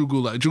love Drew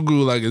Gulak. Drew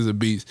Gulak is a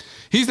beast.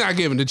 He's not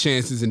given the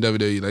chances in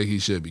WWE like he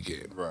should be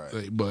getting. Right.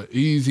 Like, but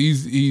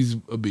he's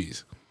a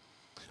beast.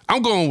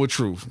 I'm going with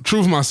Truth.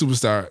 Truth, my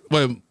superstar.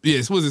 Well,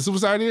 yes, was it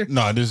Superstar here?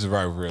 No, this is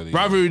Rivalry.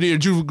 Rivalry there.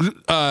 Drew,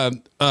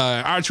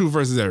 R-Truth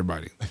versus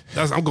everybody.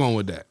 I'm going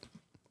with that.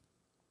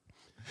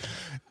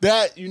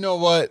 That, you know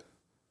what?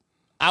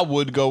 I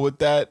would go with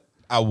that.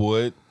 I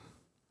would.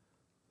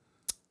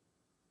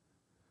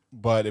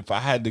 But if I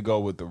had to go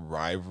with the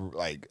rival,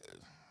 like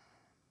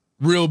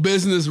real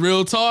business,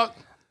 real talk,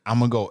 I'm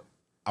gonna go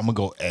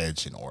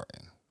Edge and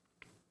Orton.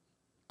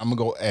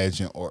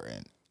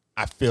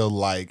 I feel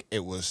like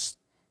it was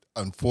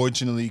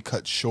unfortunately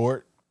cut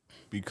short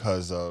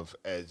because of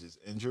Edge's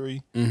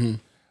injury. Mm-hmm.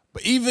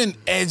 But even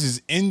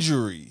Edge's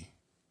injury,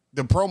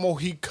 the promo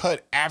he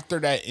cut after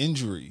that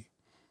injury,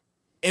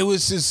 it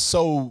was just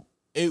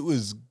it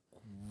was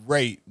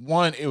great.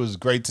 One, it was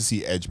great to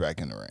see Edge back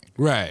in the ring.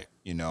 Right.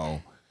 You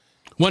know,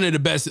 one of the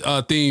best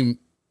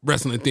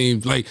wrestling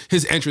themes, like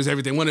his entrance,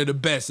 everything. One of the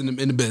best in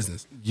the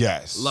business.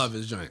 Yes. Love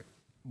his joint.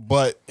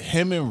 But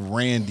him and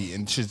Randy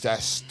and just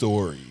that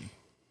story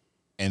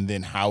and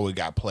then how it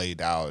got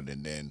played out.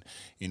 And then,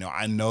 you know,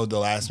 I know the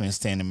Last Man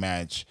Standing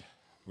match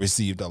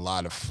received a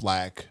lot of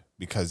flack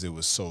because it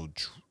was so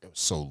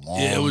long.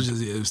 Yeah, it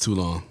was too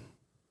long.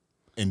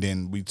 And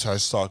then we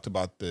just talked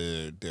about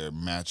their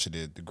match,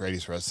 the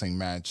greatest wrestling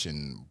match,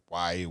 and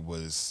why it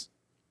was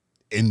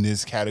in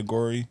this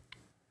category.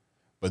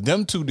 But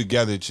them two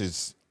together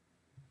just,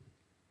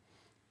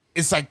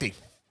 it's like they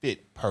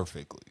fit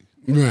perfectly.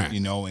 Right. You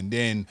know, and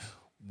then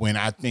when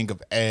I think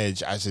of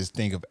Edge, I just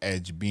think of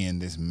Edge being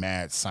this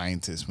mad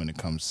scientist when it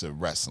comes to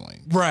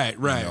wrestling. Right.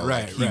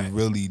 He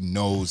really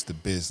knows the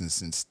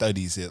business and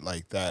studies it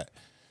like that.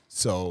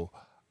 So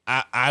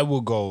I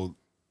will go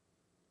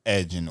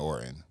Edge and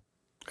Orton.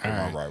 All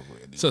right.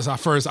 So it's our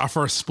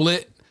first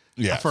split.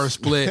 Yeah, first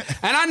split.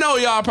 And I know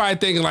y'all probably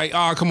thinking like,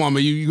 oh, come on,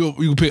 man,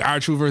 you pick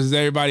R-Truth versus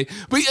everybody,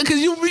 but because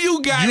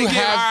you gotta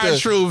give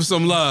R-Truth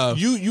some love.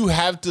 You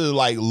have to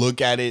like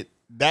look at it.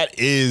 That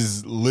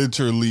is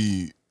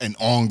literally an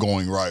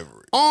ongoing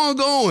rivalry.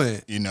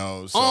 Ongoing, you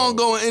know,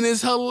 ongoing, and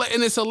it's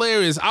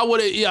hilarious. I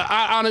would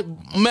have,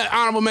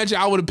 honorable mention.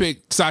 I would have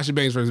picked Sasha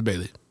Banks versus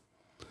Bayley.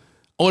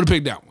 I would have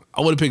picked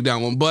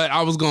that one. But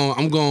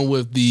I'm going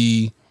with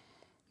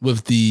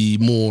the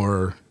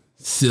more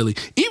silly.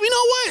 Even, you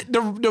know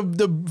what?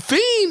 The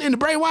Fiend and the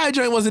Bray Wyatt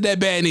joint wasn't that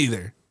bad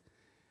either.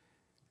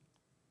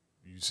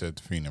 said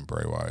The Fiend and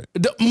Bray Wyatt.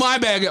 My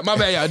bad,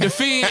 y'all. The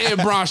Fiend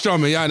and Braun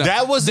Strowman, y'all know.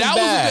 That wasn't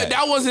bad.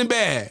 That wasn't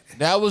bad.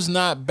 That was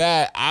not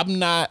bad.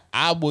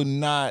 I would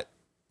not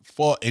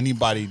fault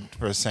anybody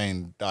for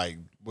saying like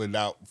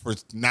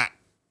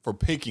for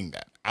picking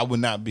that. I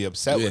would not be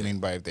upset with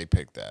anybody if they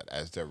picked that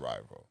as their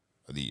rival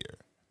of the year.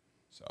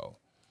 So,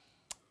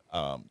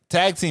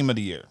 tag team of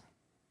the year.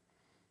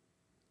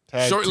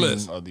 Short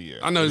list of the year.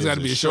 I know there's got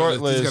to be a short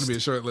list. There's got to be a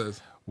short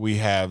list. We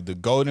have the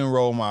Golden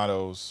Role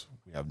Models.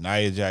 We have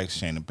Nia Jax,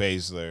 Shayna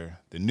Baszler,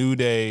 the New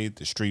Day,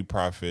 the Street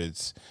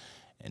Profits,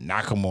 and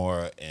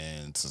Nakamura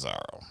and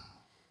Cesaro.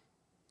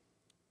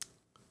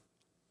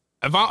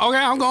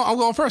 I'm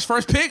going first.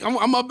 First pick.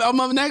 I'm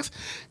up next,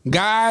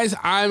 guys.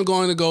 I'm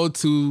going to go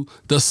to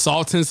the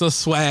Sultans of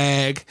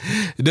Swag,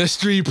 the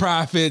Street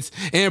Profits,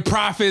 and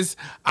Profits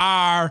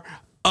are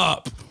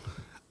up.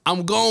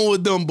 I'm going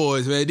with them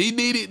boys, man. They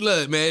needed.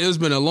 Look, man, it's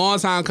been a long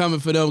time coming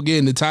for them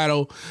getting the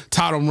title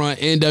run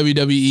in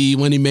WWE.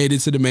 When he made it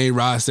to the main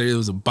roster, it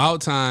was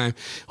about time.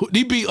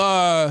 He beat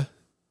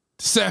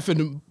Seth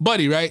and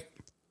Buddy, right,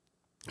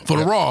 for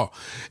the Raw,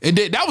 and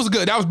that was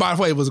good. That was, by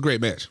the way, it was a great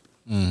match.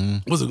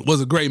 Mm-hmm. Was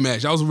a great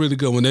match. That was a really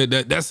good one.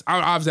 That's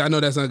obviously, I know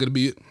that's not going to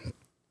be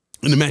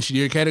in the match of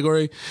the year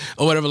category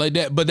or whatever like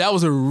that, but that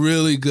was a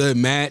really good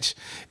match.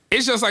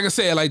 It's just like I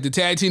said, like the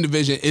tag team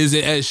division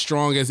isn't as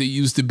strong as it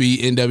used to be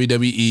in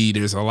WWE.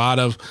 There's a lot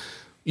of,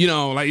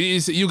 like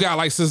you got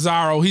like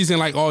Cesaro. He's in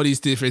like all these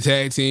different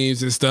tag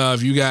teams and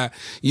stuff. You got,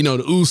 the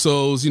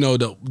Usos,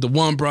 the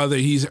one brother,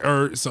 he's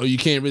hurt, so you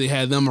can't really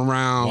have them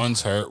around.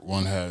 One's hurt,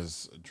 one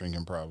has a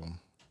drinking problem.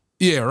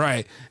 Yeah,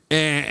 right.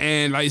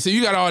 And like, so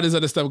you got all this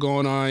other stuff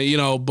going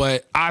on,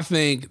 but I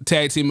think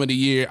tag team of the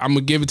year, I'm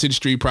going to give it to the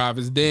Street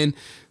Profits. Then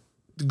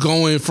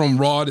going from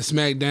Raw to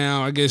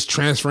SmackDown, I guess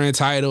transferring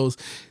titles.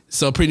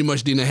 So pretty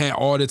much Dina had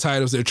all the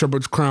titles. They're Triple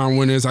Crown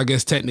winners, I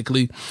guess,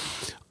 technically,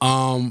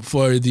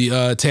 for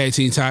the tag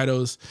team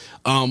titles.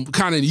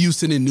 Kind of used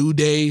to the New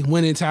Day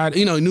winning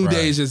title. New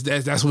Day is just,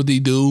 that's what they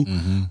do.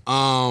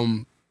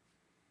 Mm-hmm.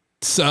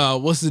 So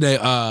what's the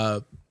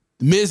name?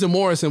 Miz and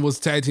Morrison was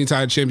tag team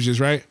title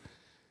champions, right?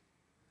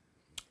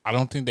 I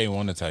don't think they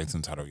won the tag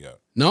team title yet.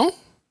 No?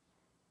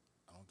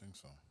 I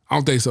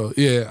don't think so.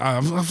 Yeah,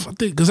 I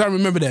think because I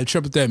remember that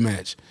triple threat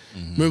match.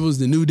 Mm-hmm. Remember it was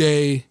the New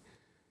Day,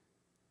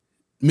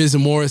 Miz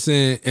and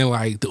Morrison, and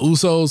like the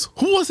Usos.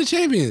 Who was the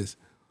champions?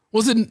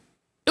 Was it? It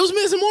was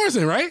Miz and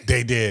Morrison, right?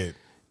 They did.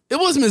 It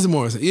was Miz and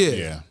Morrison.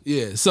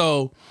 Yeah.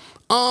 So,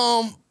 but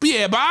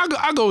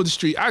I go with the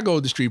Street. I go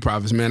with the Street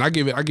Profits, man. I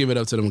give it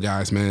up to them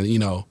guys, man.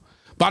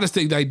 But I just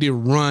think like their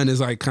run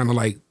is like kind of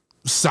like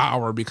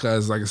sour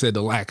because, like I said,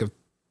 the lack of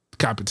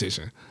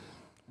competition.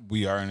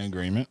 We are in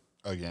agreement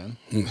again.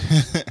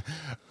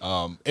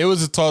 It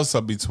was a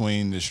toss-up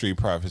between the Street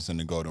Profits and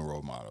the Golden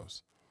Role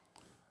Models.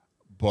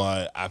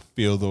 But I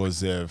feel though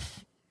as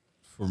if,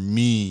 for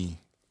me,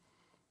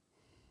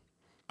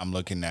 I'm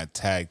looking at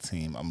tag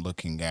team. I'm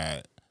looking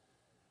at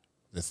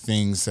the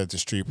things that the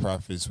Street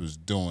Profits was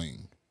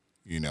doing.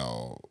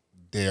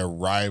 Their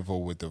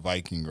rival with the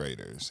Viking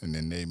Raiders, and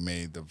then they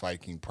made the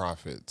Viking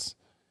Profits.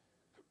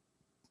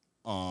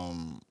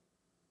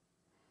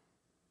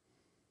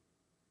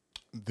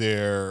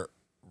 Their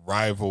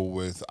rival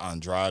with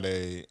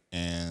Andrade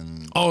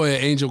and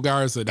Angel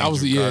Garza. That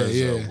was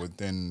Garza, with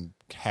then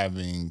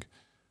having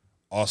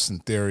Austin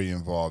Theory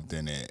involved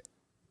in it.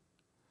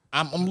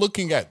 I'm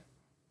looking at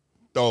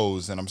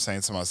those and I'm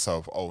saying to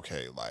myself,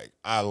 okay, like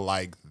I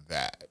like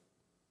that.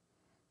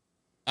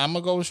 I'm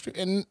gonna go straight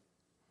and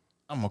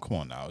I'm gonna come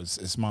on now.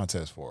 It's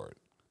Montez Ford.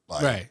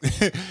 Like, right.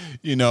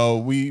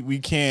 We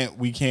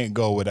can't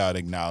go without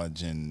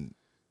acknowledging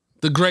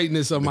the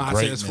greatness of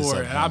Montez Ford.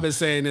 And I've been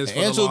saying this for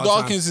a long time. Angelo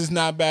Dawkins is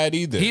not bad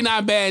either. He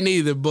not bad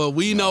neither, but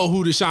we know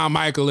who the Shawn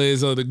Michael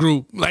is of the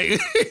group.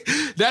 Like,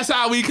 that's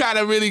how we kind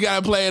of really got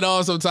to play it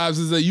off sometimes,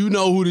 is that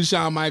who the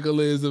Shawn Michael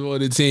is of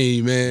the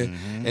team, man.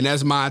 Mm-hmm. And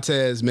that's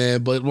Montez,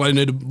 man. But one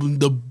of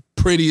the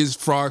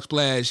prettiest frog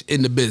splash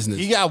in the business.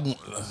 He got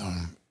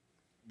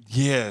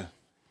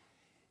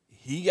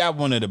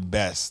one of the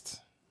best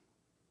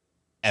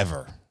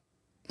ever.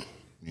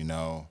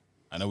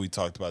 I know we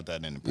talked about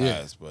that in the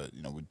past, but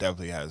we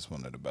definitely has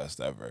one of the best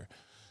ever.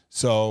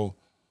 So,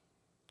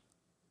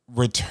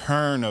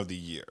 return of the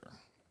year.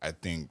 I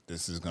think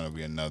this is going to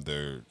be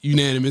another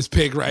unanimous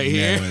pick right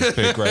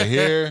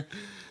here.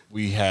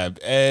 We have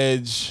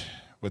Edge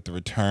with the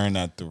return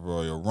at the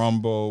Royal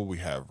Rumble. We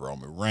have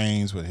Roman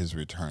Reigns with his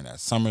return at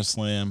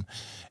SummerSlam.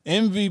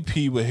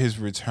 MVP with his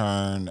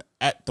return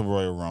at the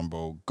Royal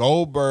Rumble.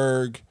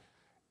 Goldberg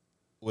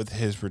with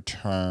his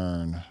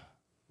return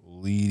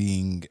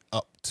leading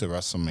up to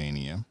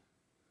WrestleMania,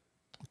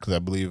 because I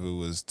believe it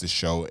was the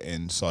show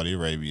in Saudi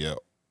Arabia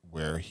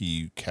where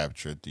he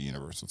captured the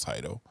Universal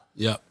title.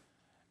 Yep.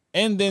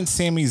 And then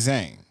Sami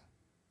Zayn.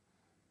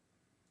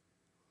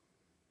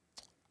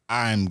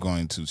 I'm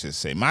going to just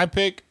say my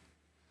pick,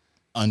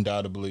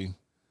 undoubtedly,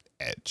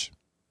 Edge.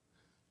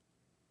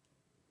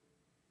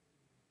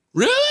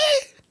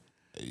 Really?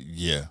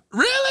 Yeah.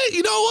 Really?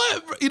 You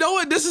know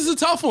what? This is a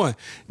tough one.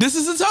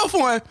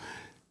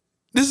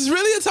 This is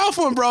really a tough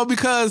one, bro,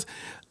 because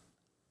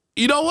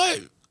you know what?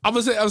 I'm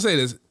gonna say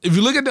this. If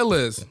you look at that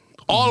list,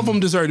 all of them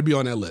deserve to be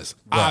on that list.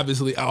 Right.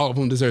 Obviously, all of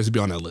them deserve to be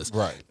on that list.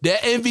 Right.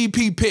 That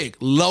MVP pick,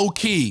 low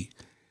key.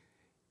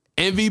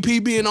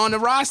 MVP being on the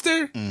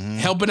roster,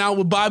 helping out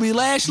with Bobby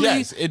Lashley,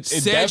 Yes,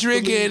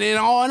 Cedric, and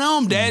all of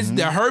them. That's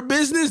her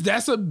business.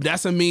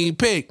 That's a mean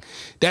pick.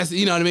 That's,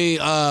 you know what I mean.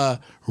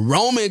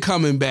 Roman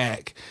coming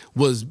back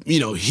was,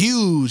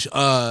 huge.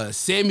 Sami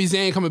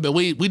Zayn coming back.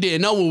 We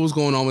didn't know what was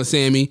going on with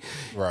Sami.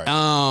 Right.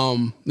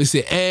 Let's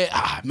see.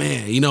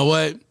 Man, you know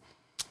what?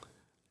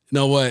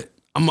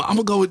 I'm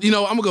gonna go with I'm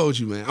gonna go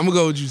with you, man. I'm gonna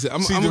go with you.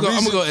 I'm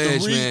gonna go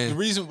Edge, man. The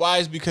reason why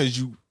is because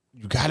you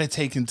got to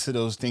take into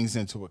those things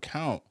into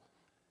account.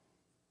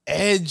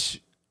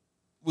 Edge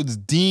was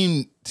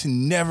deemed to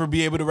never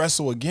be able to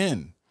wrestle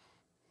again.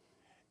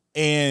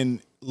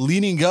 And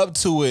leading up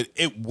to it,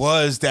 it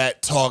was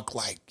that talk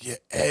like, yeah,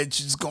 Edge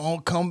is going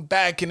to come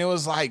back. And it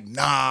was like,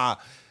 nah,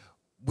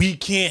 we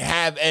can't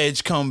have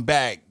Edge come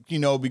back,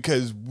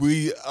 because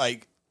we,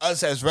 like,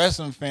 us as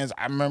wrestling fans,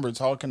 I remember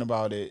talking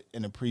about it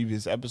in a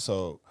previous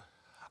episode.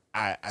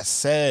 I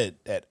said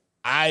that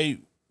I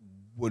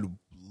would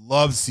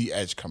love to see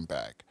Edge come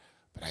back,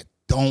 but I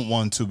don't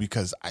want to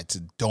because I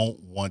just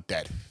don't want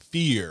that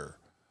fear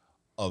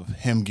of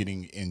him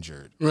getting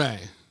injured.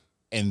 Right.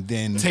 And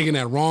then taking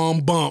that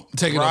wrong bump, and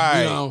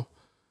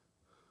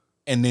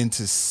then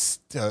to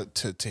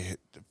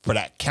for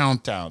that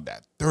countdown,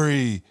 that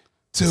 3,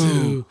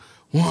 2,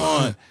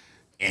 1,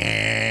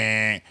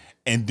 and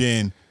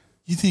then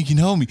you think you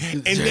know me,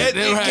 and then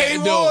it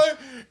came on,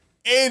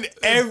 and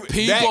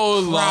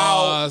people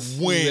lost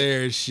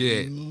their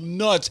shit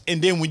nuts.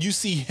 And then when you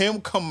see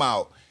him come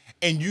out,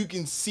 and you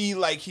can see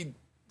like he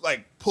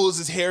pulls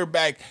his hair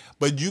back,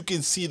 but you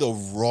can see the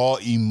raw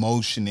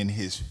emotion in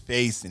his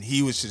face, and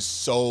he was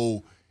just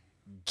so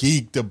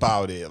geeked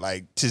about it,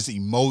 like just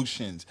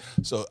emotions.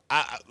 So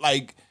I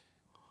like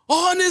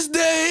on this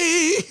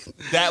day,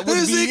 that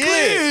would be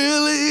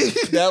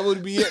it. That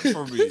would be it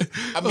for me.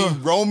 I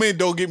mean, Roman,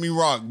 don't get me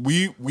wrong.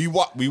 We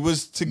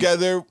was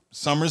together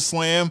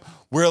SummerSlam.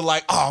 We're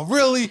like, oh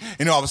really?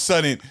 And all of a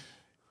sudden,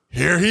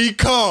 here he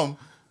come,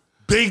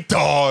 big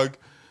dog.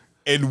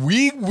 And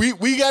we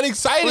got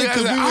excited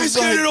because we was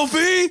like,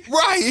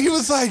 right. He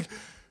was like,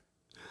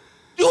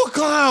 "You a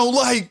clown?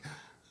 Like,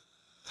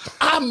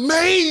 I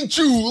made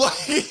you." Like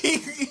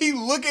he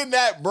looking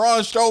at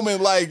Braun Strowman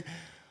like,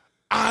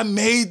 "I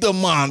made the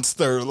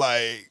monster."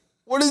 Like,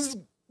 what is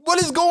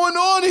going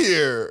on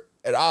here?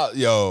 And I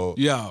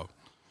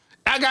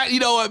got, you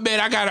know what, man?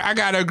 I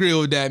gotta agree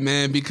with that,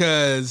 man,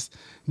 because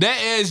that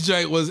Edge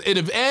joint was, and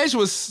if Edge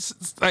was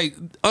like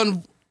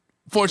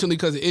unfortunately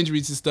because of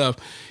injuries and stuff,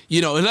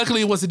 and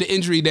luckily it wasn't the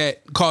injury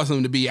that caused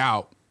him to be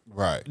out,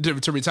 right,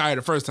 to retire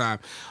the first time.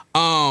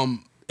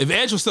 If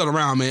Edge was still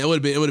around, man, it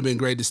would have been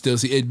great to still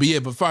see it. But yeah,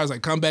 but as far as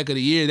like comeback of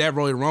the year, that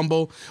Royal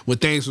Rumble when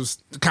things was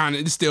kind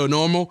of still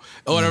normal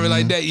or whatever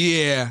like that,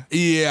 yeah,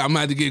 I'm gonna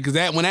have to get, because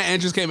that when that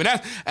entrance came in,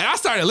 and I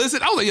started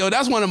listening, I was like, yo,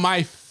 that's one of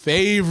my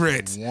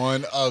favorites.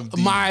 One of the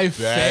my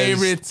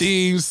favorite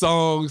theme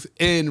songs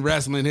in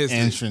wrestling history.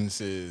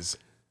 Entrances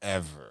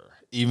ever.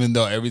 Even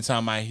though every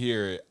time I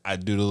hear it, I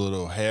do the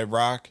little head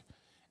rock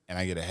and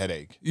I get a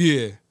headache.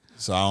 Yeah.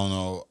 So I don't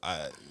know.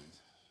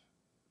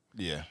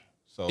 Yeah.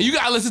 So you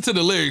gotta listen to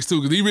the lyrics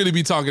too, because he really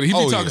be talking. He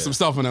be talking some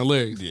stuff in that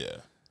lyrics. Yeah.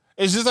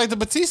 It's just like the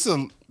Batista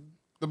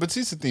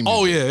theme.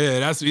 Oh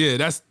that's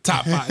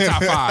top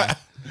 5.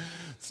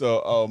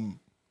 So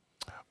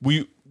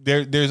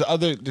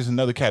there's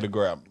another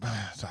category.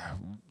 Sorry,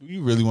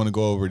 you really want to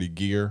go over the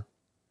gear,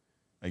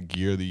 like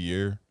gear of the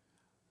year?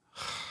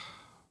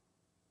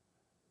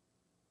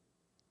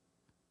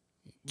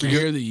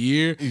 Gear of the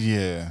year?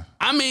 Yeah.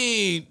 I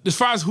mean, as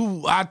far as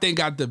who I think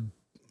got the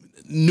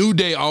New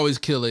Day always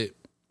kill it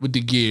with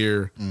the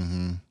gear.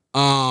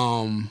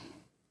 Mm-hmm.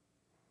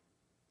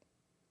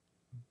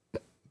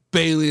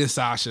 Bayley and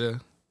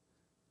Sasha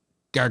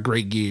got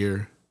great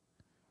gear.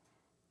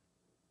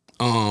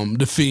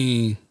 The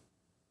Fiend.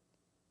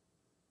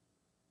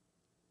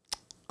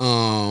 There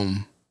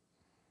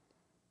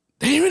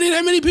ain't really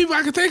that many people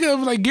I can think of,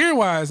 like,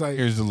 gear-wise. Like,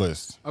 here's the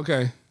list.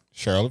 Okay.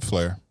 Charlotte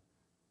Flair.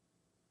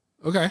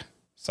 Okay.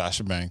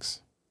 Sasha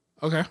Banks.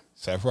 Okay.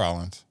 Seth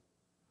Rollins.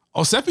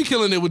 Oh, Seth be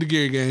killing it with the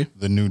gear game.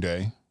 The New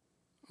Day.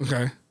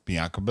 Okay.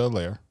 Bianca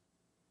Belair.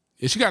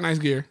 Yeah, she got nice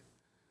gear.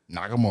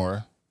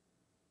 Nakamura.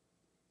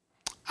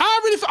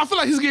 I feel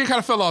like his gear kind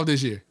of fell off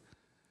this year.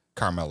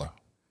 Carmella.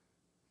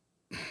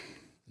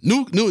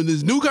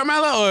 Is new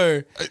Carmella,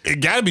 or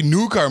it gotta be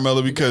new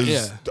Carmella, because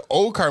the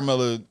old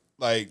Carmella,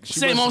 like,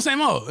 same old.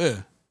 Yeah.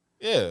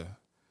 Yeah.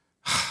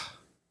 If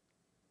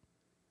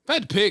I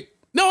had to pick,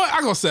 no,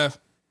 I go Seth.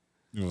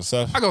 You go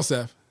Seth? I go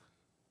Seth.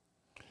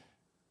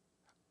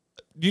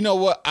 You know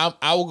what?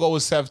 I will go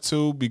with Seth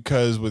too,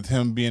 because with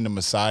him being the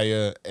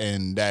Messiah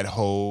and that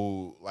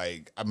whole,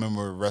 like, I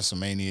remember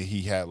WrestleMania,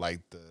 he had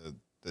like the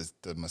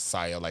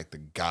Messiah, like the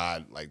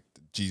God, like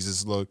the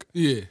Jesus look.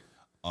 Yeah.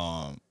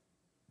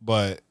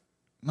 But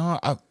no,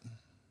 I'm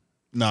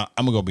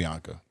gonna go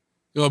Bianca.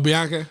 You go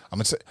Bianca? I'm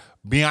gonna say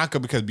Bianca,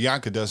 because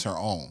Bianca does her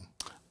own.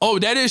 Oh,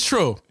 that is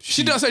true.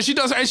 She does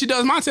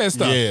Montez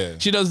stuff. Yeah.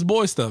 She does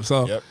boy stuff.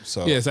 So, Yep,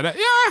 so- yeah, so that,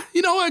 yeah,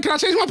 you know what? Can I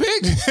change my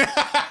pick?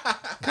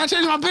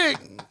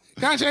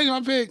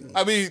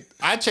 I mean,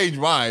 I changed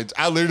mine.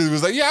 I literally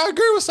was like, yeah, I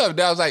agree with something.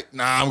 Then I was like,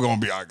 nah, I'm going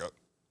Bianca.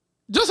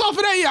 Just off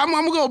of that, yeah, I'm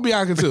gonna go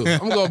Bianca too. I'm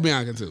gonna go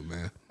Bianca too,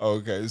 man.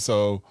 Okay,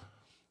 so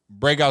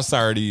breakout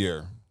star of the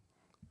year.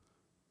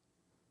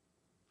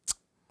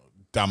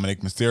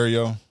 Dominic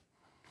Mysterio,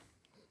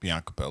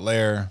 Bianca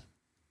Belair,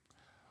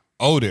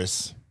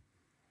 Otis,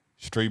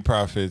 Street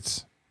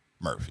Profits,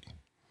 Murphy.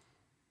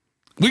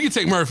 We can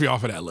take Murphy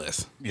off of that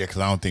list. Yeah, because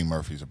I don't think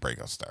Murphy's a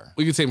breakout star.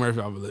 We can take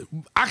Murphy off of it.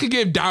 I could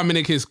give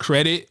Dominic his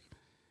credit.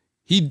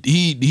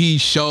 He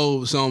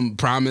showed some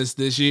promise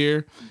this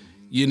year,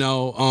 you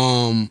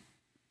know.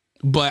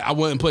 But I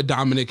wouldn't put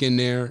Dominic in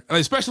there,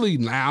 especially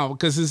now,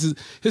 because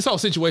his whole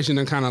situation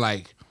then kind of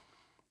like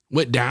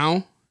went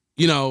down,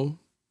 you know.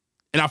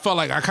 And I felt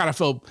like I kind of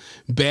felt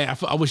bad.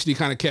 I wish they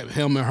kind of kept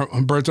him and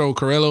Humberto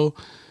Carrillo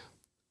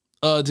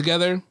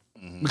together,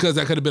 because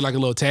that could have been like a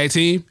little tag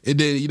team. And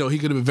then, you know, he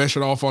could have been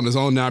ventured off on his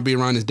own, not being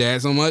around his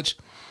dad so much,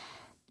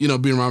 you know,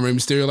 being around Rey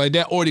Mysterio like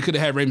that. Or they could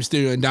have had Rey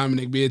Mysterio and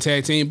Dominic be a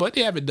tag team, but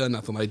they haven't done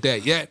nothing like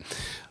that yet.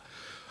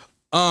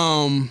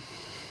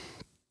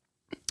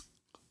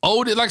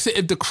 Otis, like I said,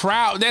 if the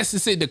crowd, that's to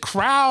say, the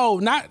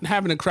crowd, not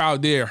having a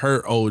crowd there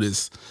hurt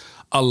Otis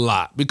a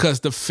lot,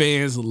 because the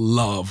fans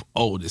love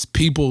Otis.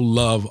 People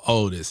love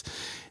Otis.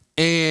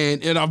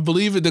 And I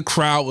believe if the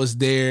crowd was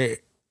there,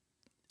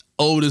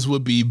 Otis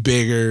would be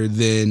bigger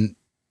than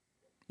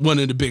one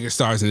of the biggest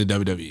stars in the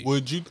WWE.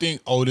 Would you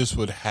think Otis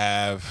would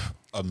have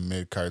a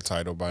mid-card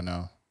title by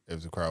now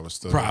if the crowd was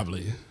still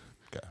Probably. there?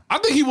 Okay. I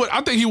think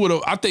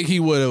he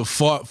would have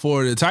fought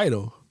for the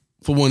title,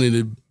 for one of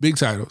the big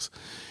titles.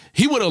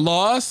 He would have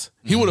lost.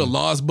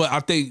 But I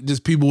think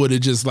just people would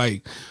have just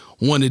like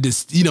wanted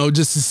to, you know,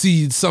 just to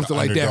see something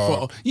like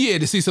that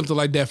to see something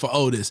like that for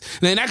Otis.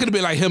 And then that could have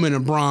been like him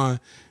and Braun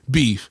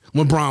beef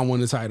when Braun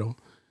won the title.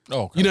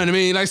 Okay. You know what I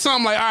mean? Like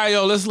something like, all right,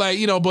 yo, let's like,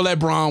 you know, but let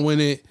Braun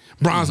win it.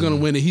 Braun's gonna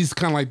win it. He's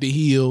kind of like the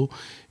heel.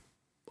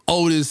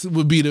 Otis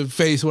would be the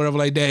face, whatever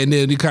like that, and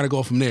then you kind of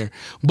go from there.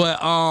 But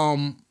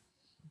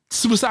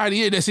Superstar of the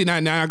Year, that's it.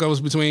 Now it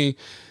goes between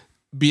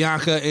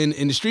Bianca and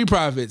the Street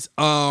Profits.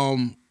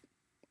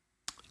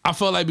 I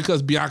felt like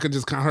because Bianca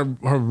just kind of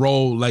her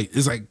role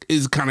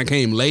it's kind of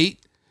came late.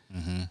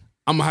 I'm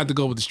gonna have to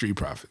go with the Street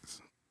Profits.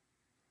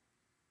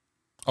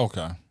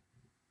 Okay.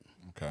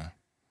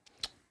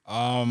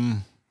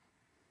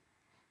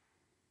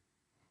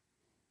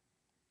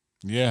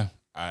 Yeah,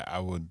 I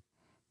would.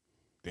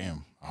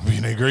 Damn, I'll be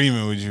in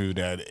agreement with you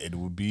that it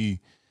would be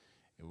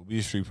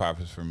Street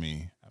Profits for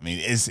me. I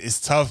mean,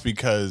 it's tough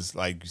because,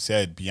 like you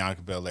said,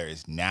 Bianca Belair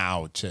is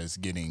now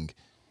just getting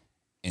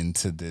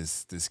into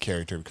this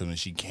character, because when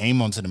she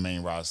came onto the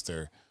main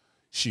roster,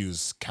 she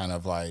was kind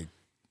of like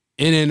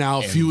in and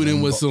out,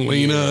 feuding with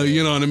Selena.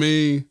 You know what I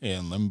mean? Yeah,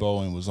 in limbo,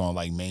 and was on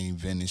like main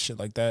event and shit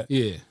like that.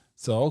 Yeah.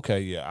 So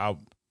okay, yeah,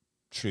 I'll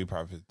Street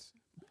Profits.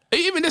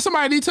 Even if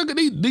somebody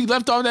they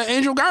left off that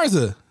Angel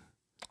Garza.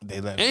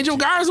 They left Angel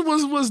Garza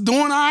was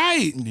doing all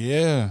right.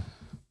 Yeah.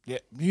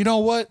 You know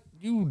what?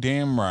 You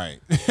damn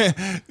right.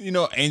 You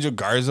know, Angel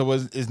Garza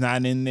is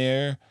not in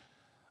there.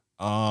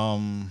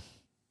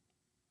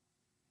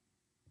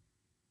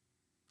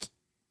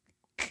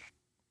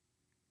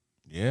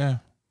 Yeah.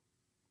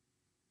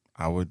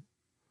 I'm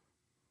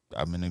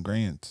in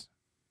agreement.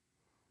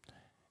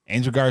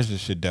 Angel Garza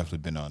should definitely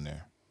been on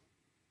there.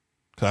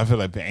 Because I feel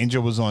like if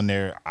Angel was on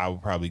there, I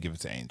would probably give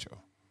it to Angel.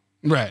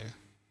 Right.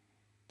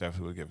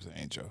 Definitely would give it to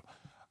Angel.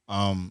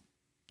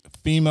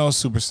 Female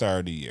Superstar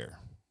of the Year.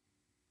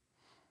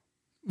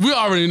 We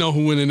already know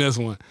who winning this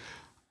one.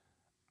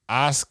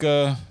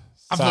 Asuka,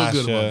 I Sasha,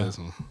 feel good about this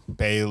one.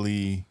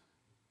 Bayley,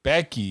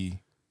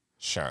 Becky,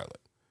 Charlotte.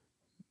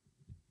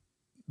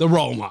 The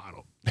role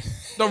model.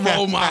 The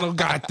role model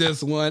got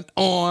this one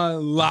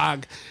on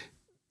lock.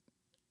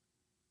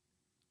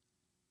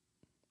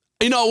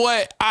 You know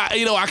what? I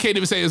can't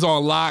even say it's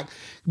on lock,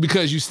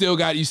 because you still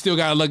got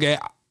to look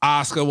at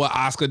Asuka, what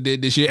Asuka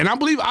did this year. And I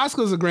believe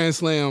Asuka's a Grand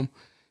Slam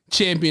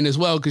champion as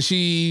well, because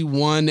she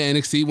won the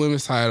NXT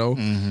Women's title.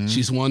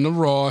 She's won the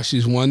Raw.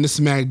 She's won the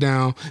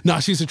SmackDown. No,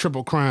 she's a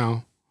Triple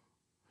Crown.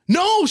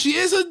 No, she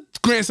is a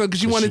Grand Slam,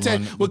 because she won the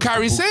tag with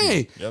Kairi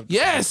Sane. Yep.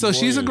 Yeah, so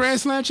she's a Grand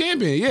Slam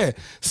champion. Yeah.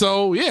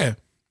 So, yeah.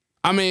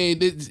 I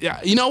mean,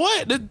 you know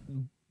what?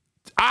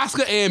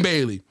 Asuka and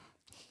Bayley.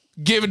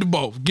 Give it to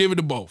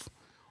both.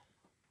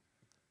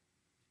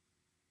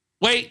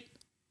 Wait.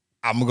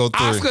 I'm gonna go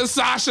through. Asuka,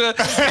 Sasha,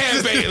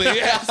 and Bayley.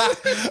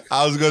 Yes.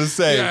 I was gonna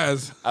say.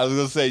 Yes. I was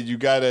gonna say you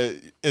gotta.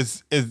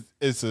 It's a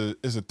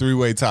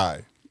 3-way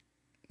tie.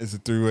 It's a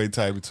 3-way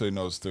tie between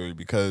those three,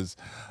 because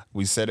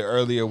we said it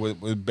earlier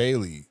with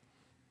Bayley.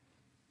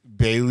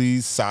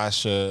 Bayley,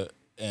 Sasha,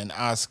 and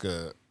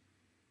Asuka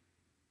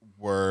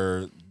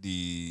were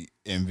the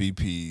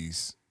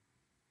MVPs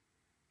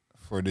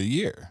for the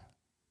year.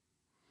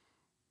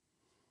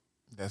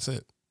 That's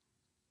it.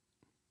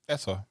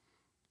 That's all.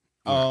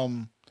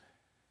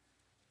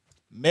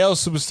 Male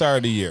Superstar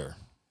of the Year.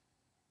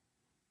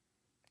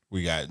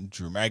 We got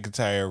Drew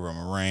McIntyre,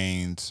 Roman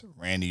Reigns,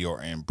 Randy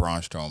Orton,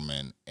 Braun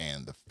Strowman,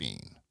 and The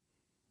Fiend.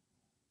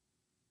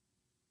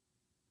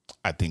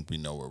 I think we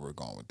know where we're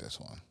going with this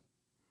one.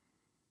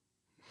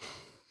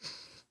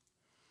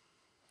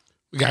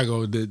 We gotta go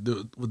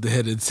with the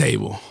head of the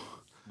table.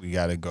 We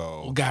gotta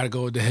go. We gotta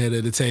go with the head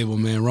of the table,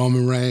 man.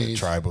 Roman Reigns,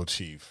 Tribal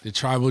Chief. the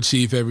tribal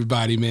chief.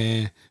 Everybody,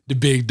 man. The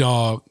big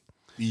dog.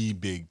 The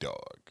big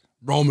dog.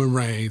 Roman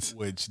Reigns.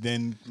 Which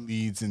then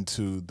leads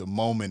into the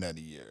moment of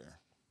the year,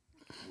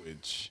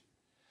 which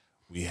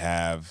we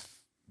have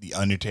the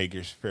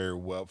Undertaker's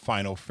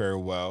final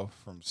farewell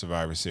from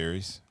Survivor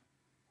Series.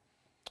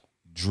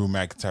 Drew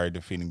McIntyre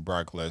defeating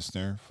Brock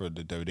Lesnar for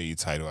the WWE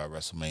title at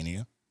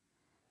WrestleMania.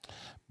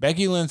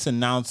 Becky Lynch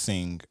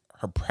announcing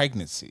her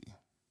pregnancy.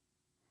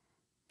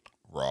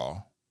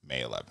 Raw,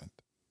 May 11th.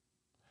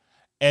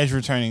 Edge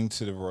returning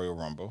to the Royal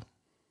Rumble.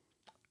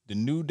 The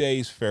New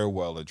Day's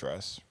farewell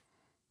address.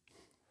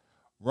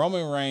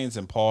 Roman Reigns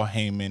and Paul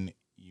Heyman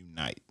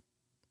unite.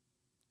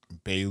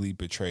 Bayley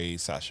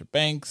betrays Sasha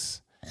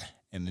Banks,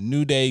 and the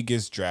New Day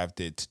gets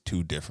drafted to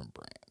 2 different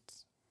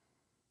brands.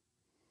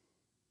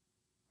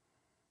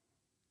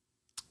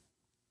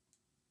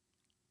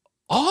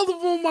 All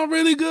of them are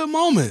really good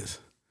moments.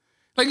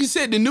 Like you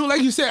said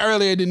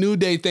earlier, the New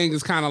Day thing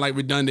is kind of like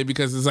redundant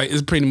because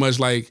it's pretty much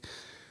like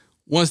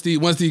once you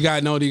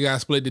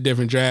got split the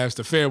different drafts.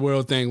 The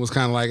farewell thing was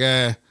kind of like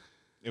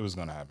it was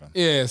gonna happen.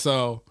 Yeah.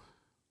 So,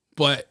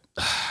 but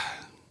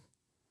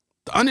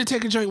the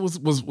Undertaker joint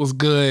was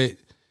good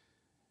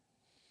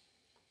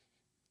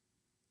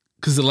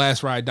because the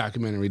Last Ride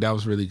documentary, that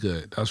was really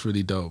good. That was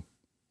really dope.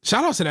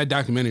 Shout out to that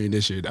documentary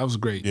this year. That was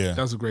great. Yeah,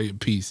 that was a great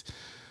piece.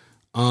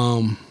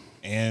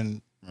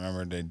 And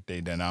remember, they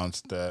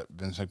announced that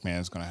Vince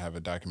McMahon is going to have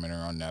a documentary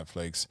on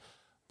Netflix,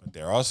 but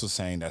they're also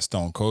saying that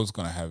Stone Cold's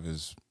going to have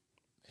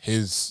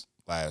his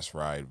Last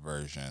Ride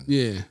version.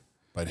 Yeah,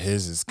 but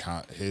his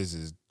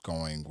is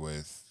going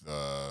with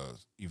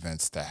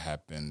events that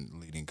happened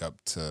leading up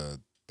to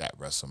that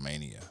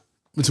WrestleMania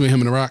between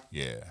him and The Rock.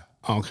 Yeah,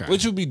 okay,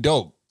 which would be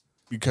dope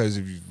because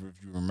if you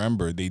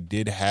remember, they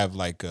did have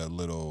like a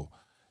little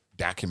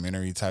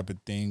documentary type of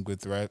thing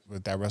with that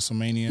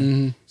WrestleMania.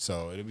 Mm-hmm.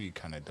 So it'd be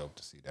kind of dope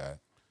to see that.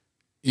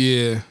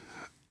 Yeah.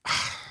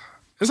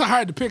 It's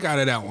hard to pick out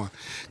of that one.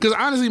 Because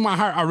honestly, my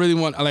heart, I really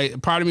want, like,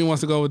 part of me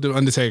wants to go with the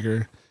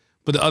Undertaker,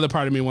 but the other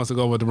part of me wants to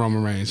go with the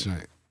Roman Reigns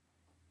joint.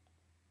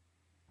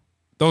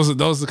 Those are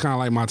kind of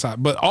like my top.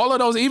 But all of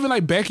those, even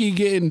like Becky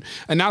getting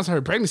announced her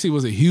pregnancy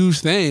was a huge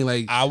thing.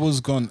 Like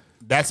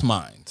that's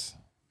mine.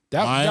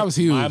 That was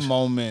huge. My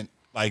moment,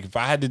 like if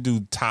I had to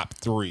do top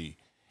 3,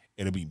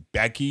 it'll be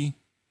Becky,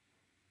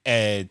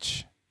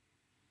 Edge,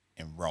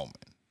 and Roman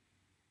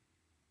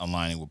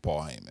aligning with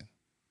Paul Heyman.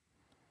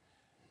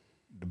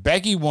 The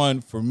Becky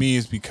one for me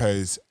is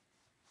because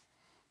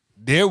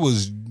there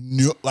was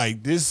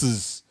this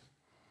is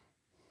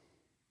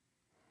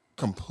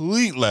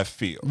complete left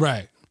field.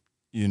 Right.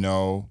 You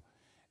know,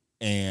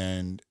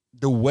 and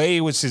the way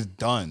it was just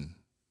done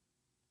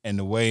and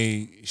the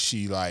way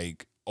she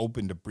like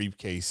opened the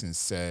briefcase and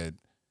said,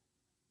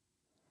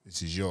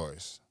 "This is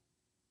yours."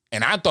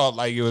 And I thought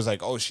like it was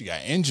like, oh, she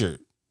got injured.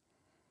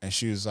 And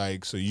she was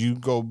like, so you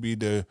go be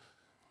the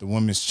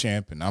women's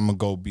champ and I'm going to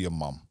go be a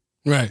mom.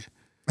 Right.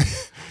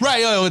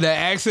 Right, yo, with that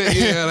accent.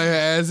 Yeah, like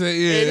that accent,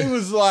 yeah. And it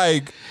was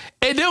like...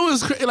 And it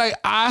was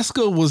like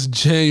Asuka was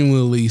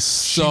genuinely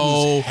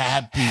so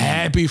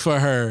happy for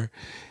her.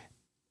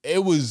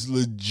 It was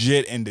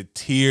legit and the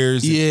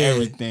tears and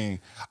everything.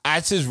 I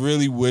just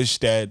really wish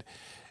that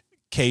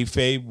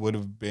kayfabe would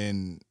have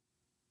been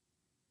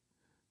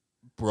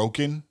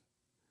broken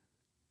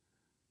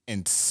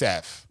and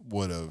Seth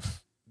would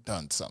have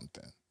done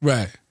something.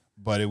 Right.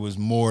 But it was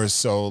more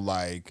so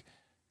like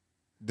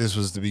this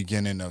was the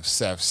beginning of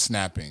Seth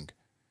snapping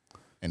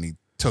and he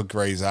took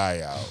Ray's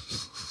eye out,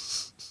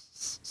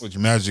 which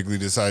magically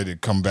decided to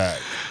come back.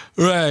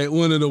 Right.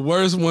 One of the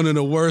worst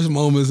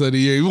moments of the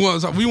year. We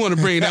want to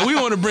bring that. We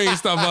want to bring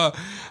stuff up.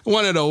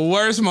 One of the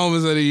worst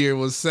moments of the year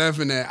was Seth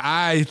and that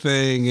eye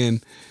thing.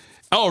 And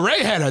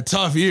Ray had a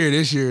tough year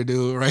this year,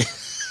 dude, right?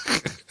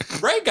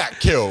 Ray got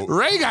killed.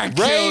 Ray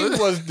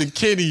was the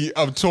kitty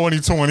of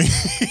 2020.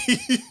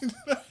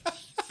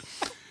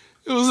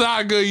 It was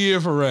not a good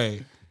year for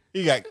Ray.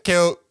 He got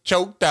killed,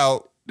 choked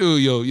out.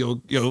 Dude,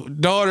 your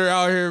daughter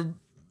out here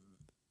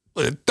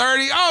with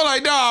 30. I was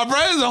like, nah, bro,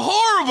 this is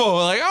horrible.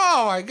 Like,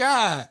 oh my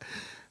God.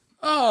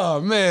 Oh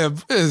man,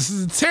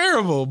 it's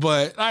terrible.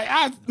 But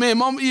I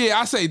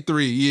say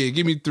 3. Yeah,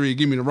 give me 3.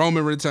 Give me the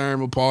Roman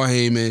return with Paul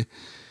Heyman.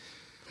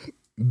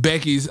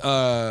 Becky's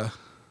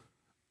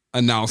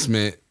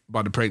announcement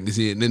about the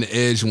pregnancy, and then the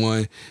Edge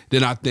one.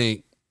 Then I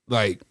think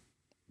like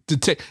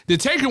the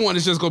Taker one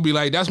is just gonna be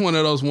like, that's one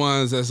of those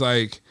ones that's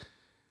like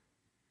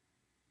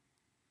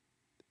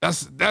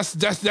that's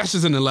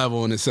just in the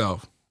level in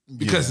itself.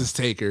 because Yeah. it's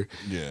Taker.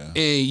 Yeah.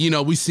 And you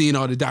know, we seen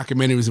all the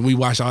documentaries and we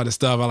watch all the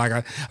stuff.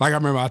 I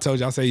remember I told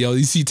you, I say, yo,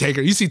 you see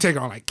Taker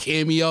on like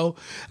Cameo.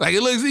 Like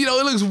it looks, you know,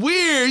 it looks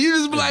weird. You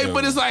just be like,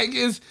 but it's like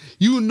it's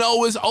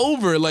it's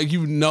over. Like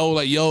you know,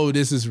 like, yo,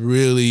 this is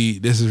really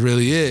it.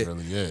 Really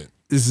it.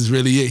 This is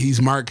really it.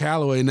 He's Mark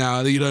Calloway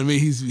now. You know what I mean?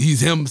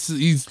 He's him.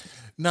 He's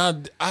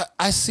Now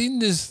I seen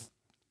this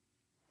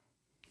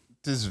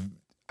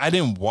I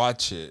didn't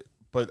watch it,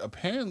 but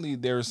apparently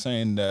they were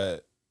saying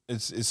that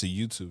it's a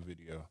YouTube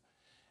video.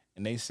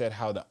 And they said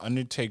how the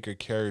Undertaker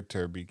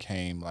character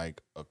became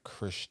like a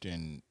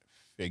Christian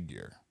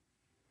figure.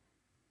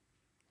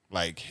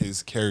 Like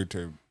his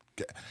character,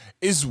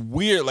 it's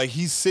weird. Like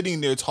he's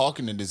sitting there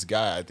talking to this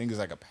guy. I think it's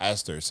like a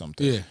pastor or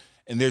something. Yeah.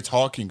 And they're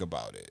talking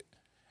about it.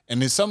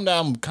 And it's something that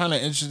I'm kind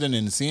of interested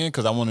in seeing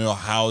because I want to know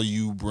how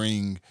you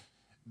bring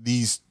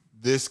this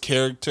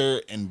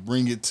character and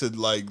bring it to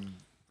like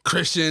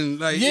Christian.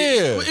 Like,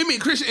 yeah. I mean,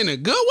 Christian in a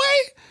good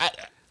way.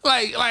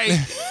 Like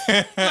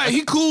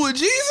he cool with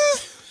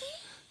Jesus.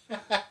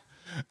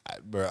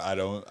 Bro, I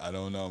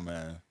don't know,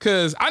 man.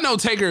 Cause I know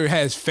Taker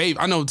has faith.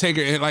 I know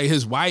Taker and like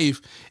his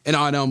wife and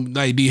all them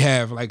like they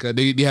have like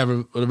they have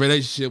a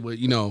relationship with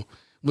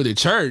with the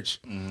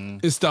church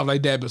and stuff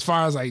like that. But as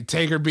far as like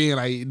Taker being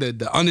like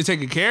the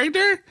Undertaker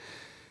character,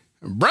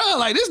 bro,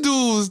 like this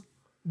dude's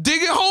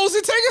digging holes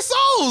and taking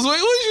souls.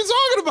 Like, what are you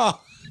talking about?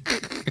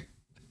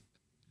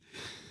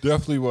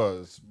 Definitely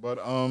was, but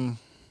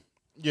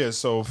yeah.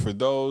 So for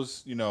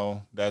those,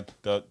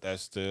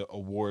 that's the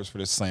awards for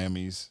the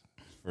Slammies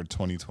for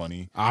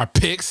 2020. Our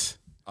picks.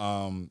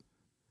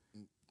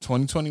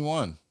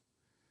 2021.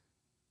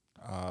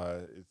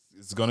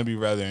 It's going to be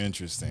rather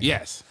interesting.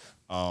 Yes.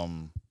 I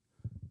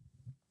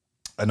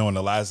know in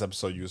the last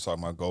episode you were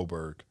talking about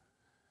Goldberg,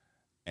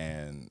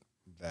 and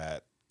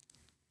that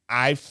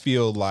I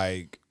feel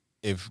like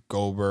if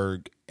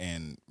Goldberg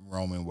and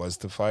Roman was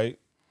to fight,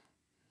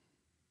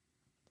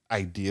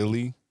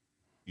 ideally,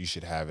 you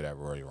should have it at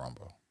Royal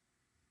Rumble.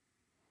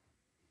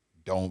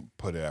 Don't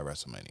put it at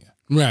WrestleMania.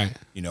 Right.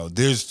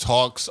 There's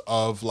talks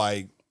of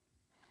like,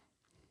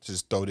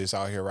 just throw this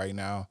out here right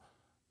now,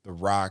 The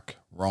Rock,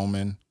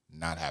 Roman,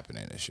 not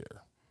happening this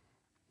year.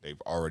 They've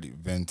already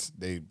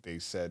they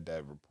said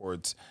that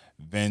reports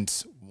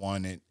Vince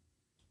wanted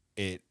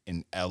it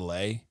in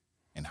LA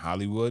in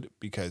Hollywood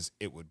because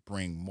it would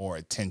bring more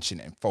attention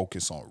and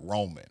focus on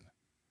Roman.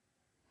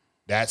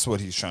 That's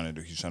what he's trying to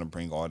do. He's trying to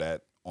bring all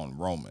that on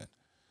Roman.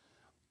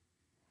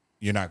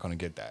 You're not going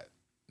to get that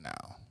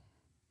now.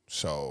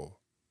 So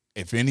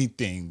if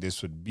anything,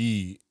 this would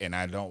be, and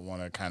I don't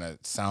want to kind of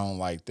sound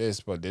like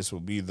this, but this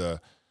will be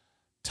the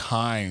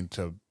time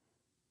to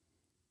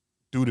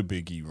do the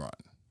Big E run.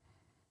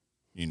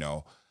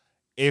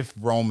 If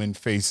Roman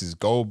faces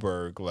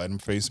Goldberg, let him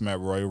face him at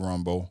Royal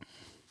Rumble,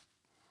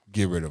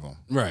 get rid of him.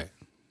 Right.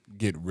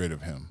 Get rid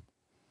of him.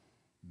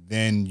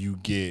 Then you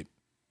get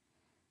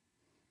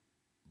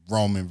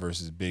Roman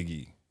versus Big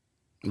E.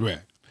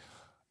 Right.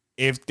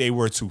 If they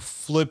were to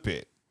flip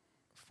it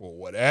for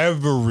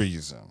whatever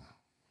reason,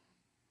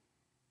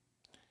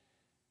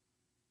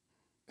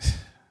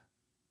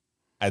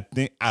 I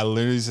think I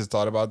literally just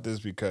thought about this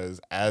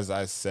because as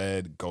I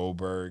said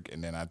Goldberg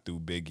and then I threw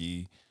Big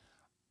E,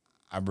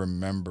 I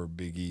remember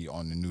Big E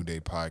on the New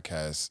Day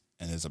podcast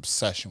and his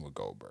obsession with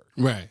Goldberg.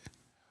 Right.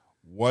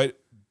 What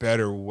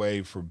better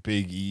way for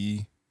Big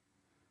E?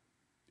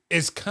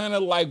 It's kind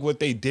of like what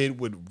they did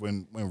with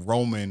when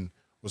Roman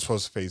was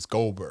supposed to face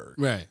Goldberg.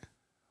 Right.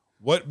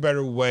 What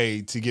better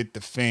way to get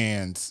the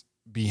fans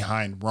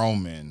behind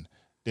Roman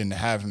than to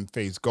have him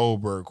face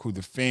Goldberg, who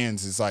the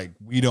fans is like,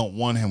 we don't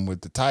want him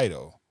with the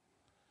title.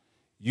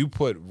 You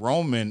put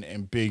Roman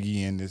and Big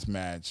E in this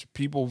match,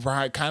 people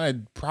kind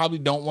of probably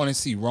don't want to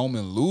see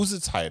Roman lose the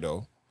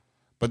title,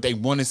 but they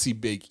want to see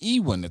Big E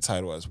win the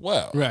title as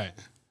well. Right.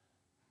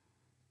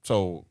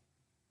 So,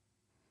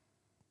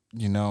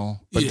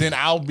 but then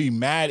I'll be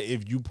mad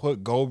if you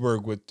put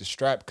Goldberg with the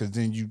strap because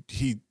then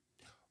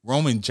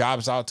Roman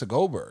jobs out to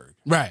Goldberg.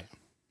 Right.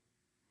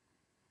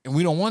 And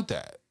we don't want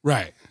that.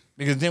 Right.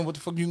 Because then what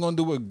the fuck you gonna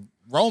do with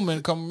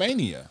Roman come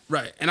Mania?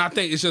 Right. And I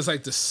think it's just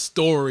like the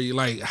story,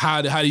 like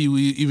how do you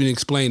even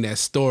explain that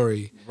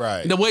story?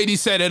 Right. The way they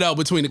set it up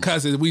between the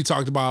cousins, we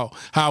talked about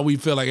how we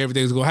feel like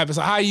everything's gonna happen.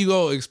 So how you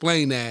go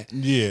explain that?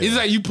 Yeah. It's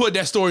like you put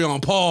that story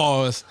on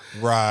pause.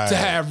 Right. To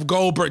have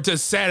Goldberg, to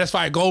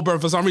satisfy Goldberg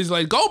for some reason.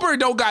 Like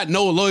Goldberg don't got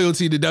no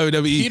loyalty to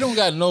WWE. He don't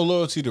got no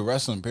loyalty to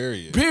wrestling,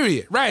 period.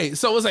 Period. Right.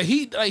 So it's like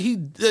he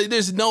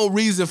there's no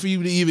reason for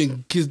you to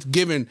even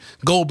giving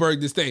Goldberg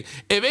this thing.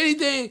 If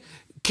anything,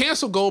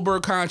 cancel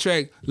Goldberg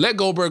contract. Let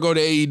Goldberg go to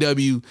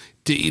AEW,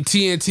 to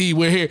TNT.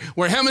 We're here.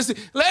 We're him.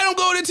 Let him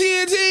go to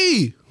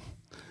TNT.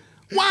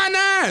 Why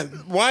not?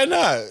 Why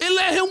not? And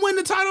let him win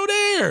the title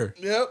there.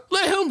 Yep.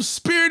 Let him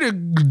spear the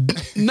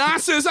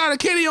nonsense out of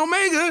Kenny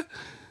Omega.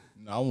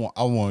 I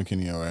want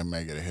Kenny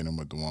Omega to hit him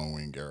with the one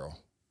wing arrow.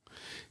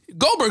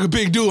 Goldberg a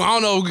big dude. I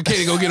don't know if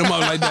Kenny go get him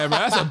up like that, bro.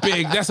 That's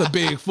a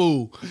big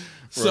fool.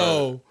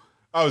 So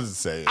I was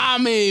just saying. I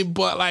mean,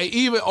 but like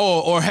even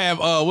or have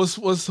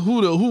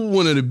who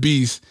one of the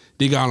beasts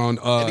they got on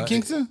Eddie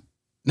Kingston?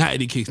 Not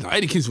Eddie Kingston. No,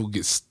 Eddie Kingston will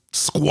get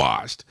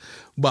squashed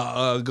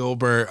by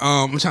Goldberg.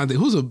 I'm trying to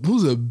think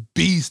who's a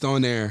beast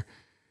on there.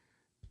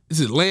 Is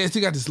it Lance?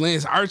 He got this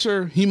Lance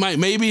Archer. He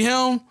maybe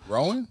him.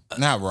 Rowan?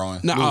 Not Rowan.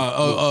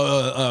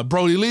 No,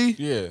 Brody Lee.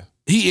 Yeah.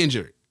 He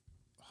injured.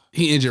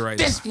 He injured right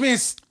now. This man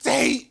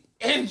stay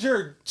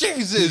injured.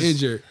 Jesus. He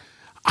injured.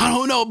 I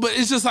don't know, but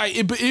it's just like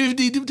if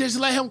they do just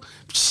let him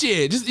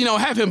just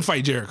have him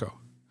fight Jericho.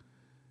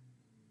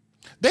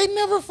 They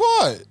never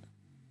fought.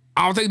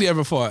 I don't think they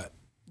ever fought.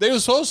 They were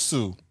supposed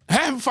to.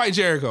 Have him fight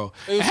Jericho.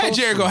 Had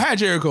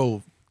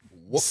Jericho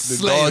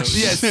slay him.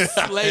 Yes,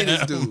 slay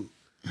this dude.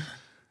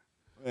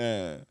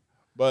 Yeah.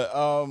 But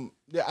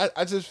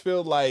I just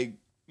feel like,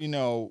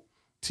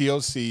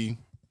 TLC,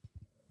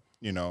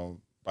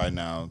 by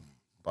now,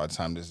 by the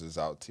time this is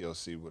out,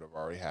 TLC would have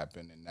already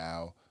happened, and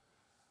now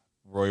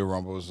Royal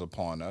Rumble is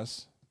upon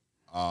us.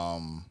 I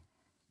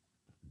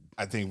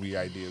think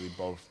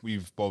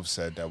we've both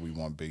said that we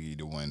want Big E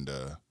to win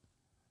the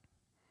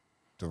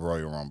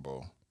Royal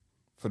Rumble.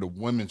 For the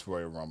women's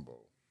Royal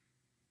Rumble,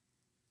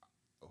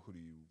 who do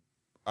you?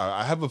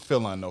 I have a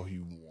feeling I know who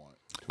you want.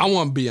 I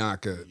want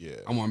Bianca. Yeah,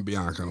 I want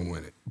Bianca to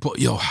win it. But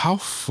yo, how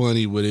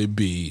funny would it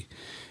be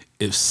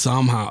if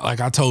somehow,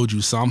 like I told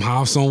you,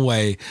 somehow, some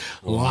way,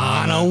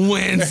 Lana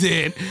wins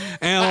it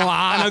and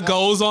Lana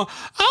goes on,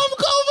 I'm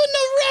going to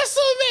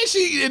WrestleMania.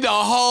 She did the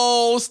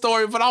whole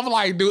story, but I'm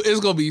like, dude,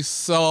 it's going to be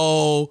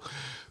so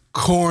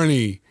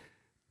corny.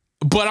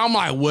 But I'm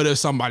like, what if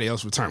somebody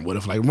else returns? What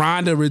if like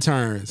Ronda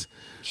returns?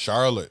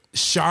 Charlotte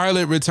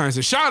returns.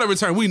 If Charlotte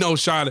returns, we know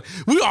Charlotte.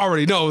 We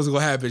already know what's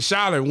going to happen.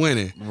 Charlotte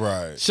winning.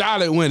 Right.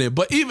 Charlotte winning.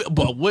 But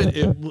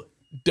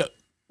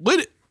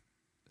what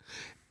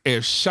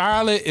if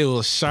Charlotte, it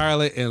was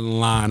Charlotte and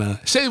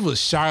Lana. Say it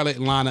was Charlotte,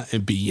 Lana,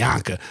 and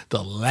Bianca,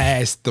 the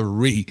last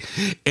three.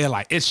 And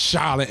like, it's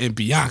Charlotte and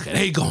Bianca.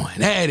 They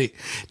going at it.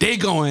 They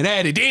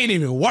ain't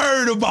even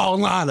worried about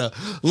Lana.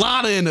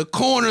 Lana in the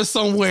corner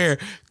somewhere,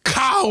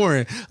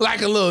 cowering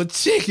like a little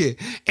chicken.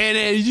 And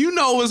then you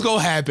know what's going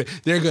to happen.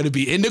 They're going to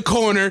be in the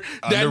corner,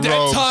 that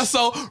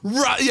tussle,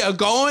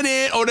 going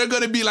in, or they're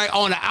going to be like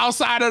on the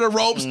outside of the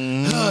ropes,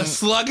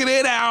 slugging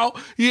it out.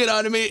 You know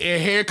what I mean? And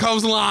here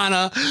comes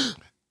Lana.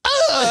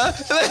 And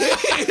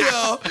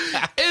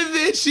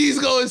then she's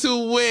going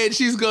to win.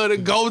 She's going to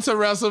go to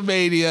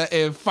WrestleMania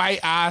and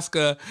fight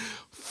Asuka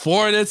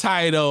for the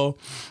title.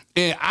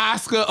 And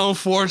Asuka,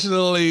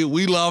 unfortunately,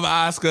 we love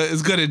Asuka,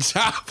 is going to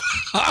chop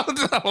out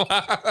the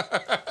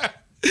Lana.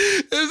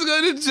 It's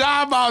going to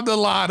chop out the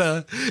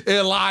Lana.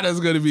 And Lana's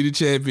going to be the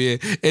champion.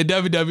 And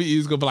WWE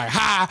is going to be like,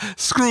 ha,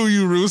 screw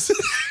you, Rusev.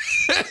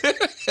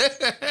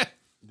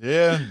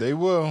 Yeah, they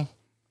will.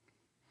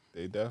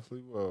 They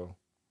definitely will.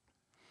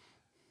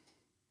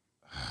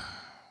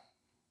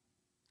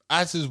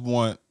 I just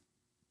want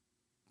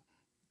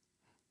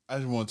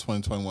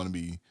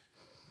 2021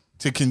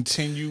 to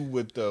continue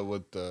with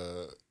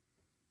the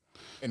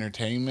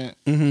entertainment.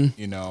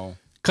 Mm-hmm.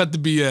 Cut the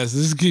BS.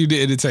 Just keep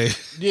the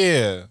entertainment.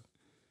 Yeah,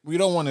 we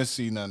don't want to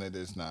see none of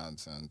this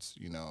nonsense.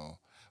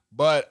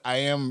 But I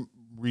am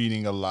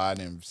reading a lot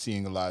and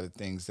seeing a lot of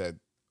things that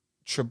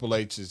Triple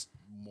H is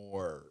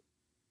more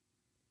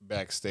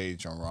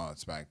backstage on Raw and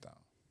SmackDown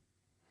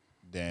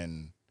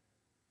than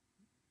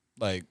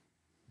like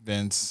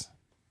Vince.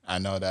 I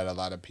know that a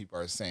lot of people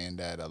are saying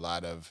that a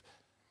lot of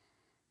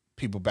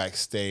people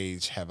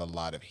backstage have a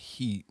lot of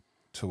heat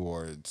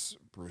towards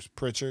Bruce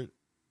Pritchard.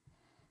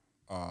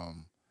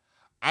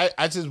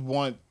 I just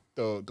want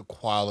the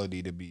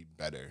quality to be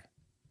better,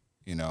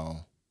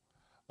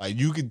 Like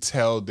you could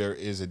tell there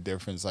is a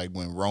difference. Like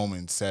when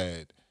Roman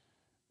said,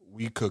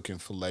 "We cooking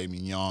filet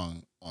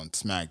mignon on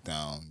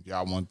SmackDown.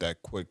 Y'all want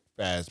that quick,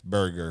 fast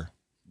burger?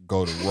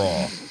 Go to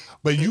Raw."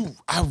 But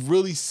I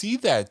really see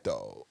that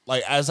though.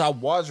 Like as I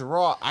watch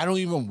Raw, I don't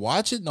even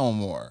watch it no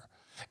more.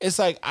 It's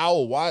like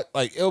I'll watch,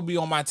 like it'll be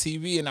on my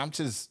TV and I'm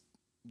just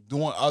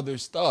doing other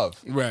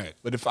stuff. Right.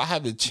 But if I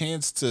have the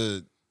chance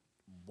to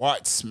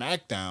watch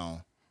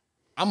SmackDown,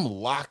 I'm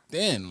locked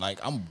in. Like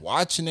I'm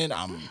watching it.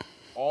 I'm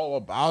all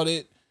about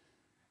it.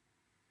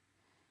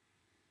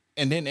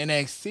 And then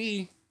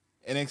NXT's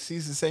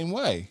the same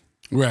way.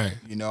 Right.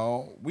 We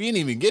didn't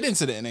even get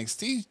into the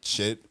NXT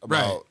shit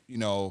about,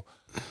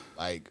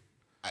 like,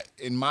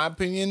 in my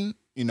opinion,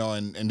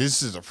 and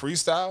this is a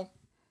freestyle.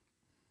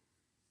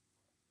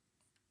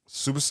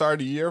 Superstar of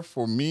the year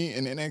for me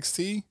in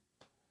NXT.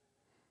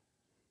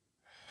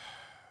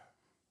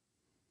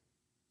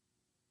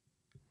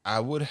 I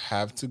would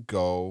have to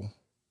go.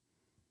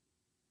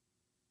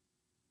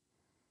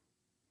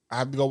 I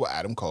have to go with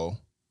Adam Cole.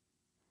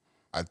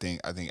 I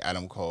think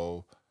Adam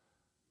Cole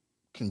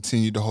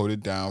continued to hold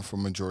it down for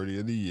majority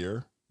of the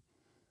year.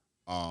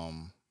 I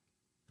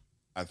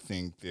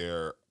think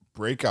their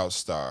breakout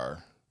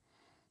star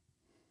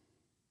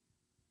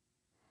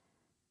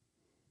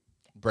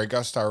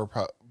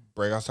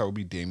would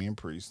be Damian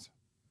Priest.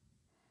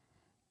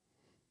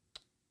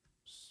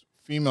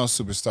 female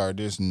superstar,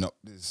 there's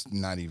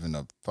not even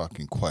a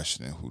fucking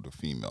questioning who the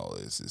female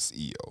is. It's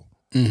Io.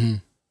 Mm-hmm.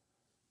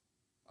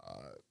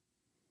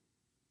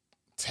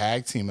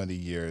 Tag team of the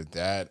year,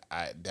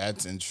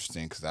 that's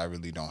interesting because I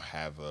really don't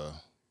have a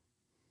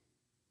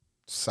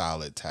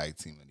solid tag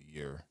team of the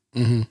year.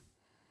 Mm-hmm.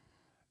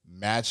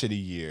 Match of the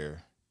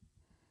year,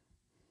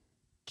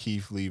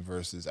 Keith Lee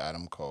versus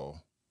Adam Cole.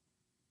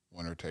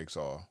 Winner takes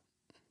all.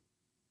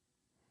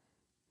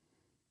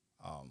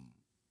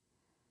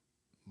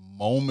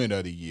 Moment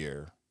of the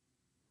year,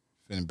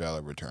 Finn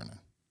Balor returning.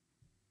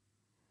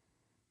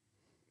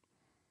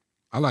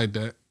 I like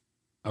that.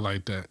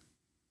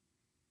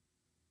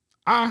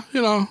 I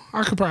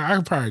could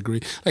probably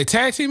agree. Like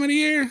tag team of the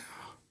year,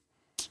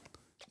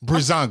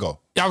 Breezango.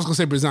 Yeah, I was gonna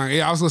say Breezango.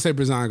 Yeah, I was gonna say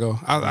Breezango.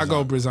 I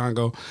go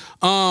Breezango.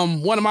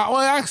 One of my,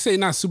 I can say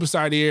not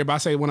superstar of the year, but I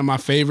say one of my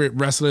favorite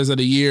wrestlers of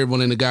the year.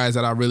 One of the guys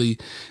that I really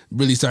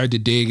started to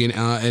dig in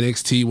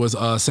NXT was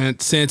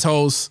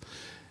Santos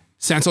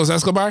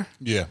Escobar.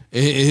 Yeah,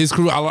 his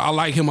crew. I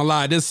like him a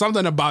lot. There's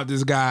something about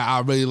this guy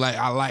I really like.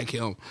 I like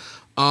him.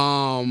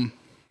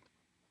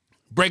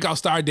 Breakout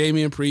star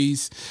Damian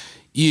Priest.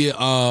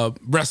 Yeah,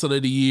 wrestler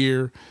of the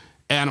year,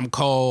 Adam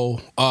Cole.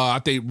 I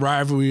think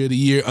rivalry of the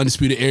year,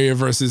 Undisputed Era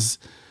versus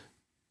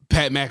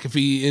Pat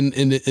McAfee and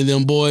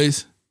them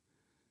boys.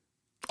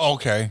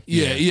 Okay.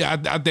 Yeah.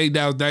 I think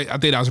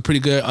that was a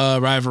pretty good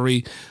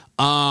rivalry.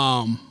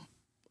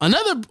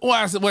 Another,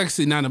 I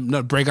say not a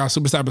breakout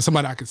superstar, but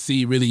somebody I could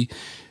see really,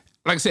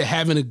 like I said,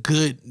 having a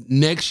good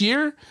next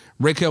year.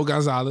 Raquel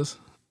Gonzalez.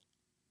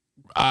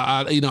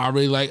 I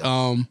really like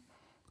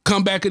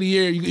comeback of the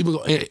year. You can even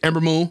go Ember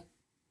Moon.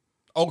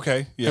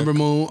 Okay. Yeah. Ember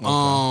Moon.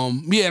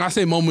 Okay. And I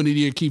say moment of the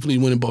year, Keith Lee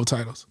winning both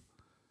titles.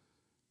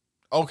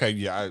 Okay,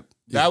 yeah.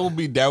 That would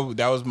be that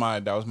was my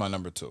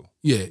number two.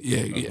 Yeah.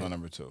 That was my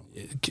number two.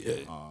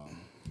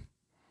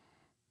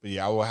 But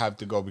yeah, I will have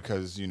to go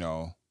because,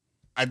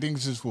 I think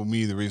it's just for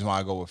me, the reason why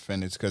I go with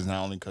Finn is because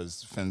not only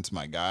because Finn's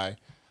my guy,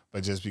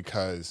 but just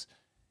because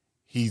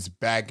he's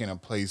back in a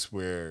place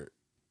where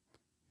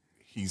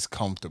he's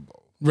comfortable.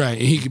 Right,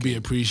 and he can be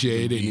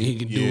appreciated, and he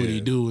can do what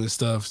he do and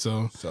stuff.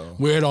 So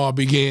where it all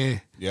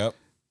began. Yep.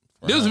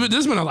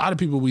 There's been a lot of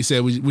people we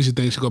said we should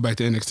think should go back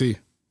to NXT.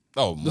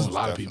 Oh, there's a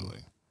lot definitely. of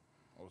people.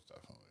 Most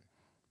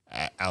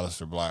definitely.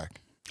 Aleister Black.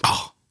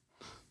 Oh,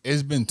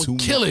 it's been 2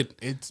 months. Kill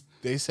it.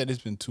 They said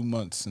it's been 2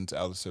 months since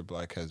Aleister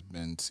Black has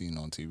been seen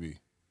on TV.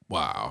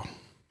 Wow.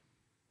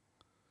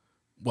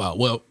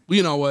 Well,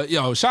 you know what?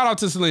 Yo, shout out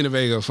to Selena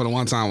Vega for the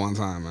one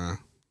time, man.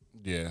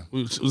 Yeah.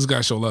 We just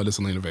gotta show love to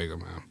Selena Vega,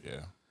 man.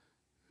 Yeah.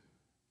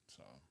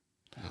 So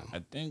I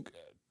think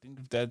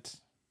that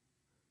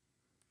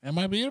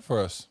might be it for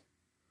us.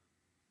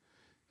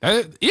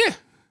 Yeah.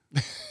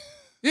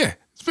 Yeah.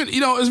 It's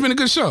been a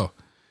good show.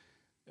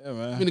 Yeah,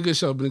 man. It's been a good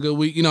show. Been a good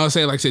week. Like I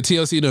said,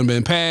 TLC done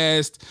been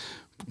passed.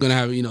 We're gonna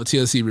have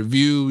TLC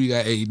review. We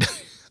got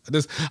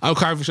I'm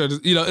quite for sure.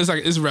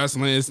 It's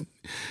wrestling.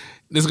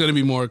 There's gonna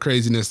be more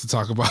craziness to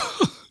talk about.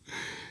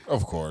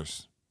 Of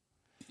course.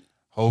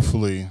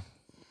 Hopefully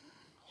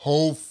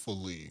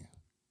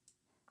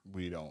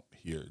we don't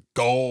hear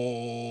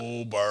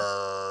Goldberg.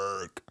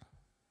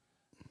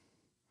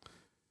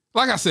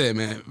 Like I said,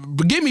 man,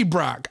 but give me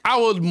Brock. I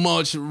would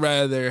much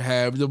rather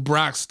have the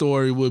Brock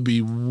story. Would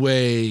be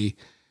way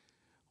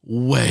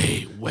more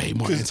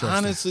interesting.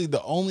 Honestly,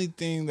 the only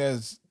thing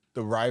that's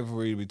the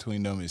rivalry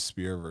between them is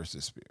Spear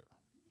versus Spear.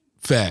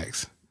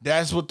 Facts.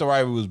 That's what the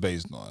rivalry was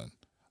based on.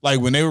 Like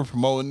when they were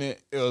promoting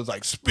it, it was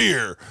like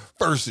Spear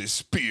versus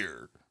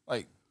Spear.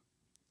 Like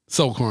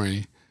so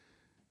corny.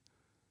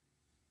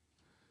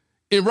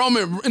 In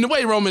the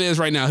way Roman is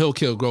right now, he'll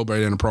kill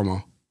Goldberg in a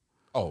promo.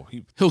 Oh,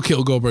 he'll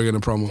kill Goldberg in a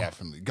promo.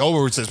 Definitely.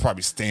 Goldberg would just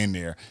probably stand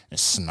there and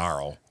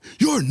snarl.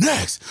 You're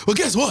next. Well,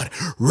 guess what?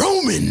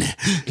 Roman.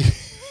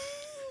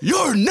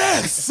 You're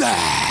next.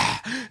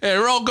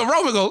 And Roman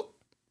goes,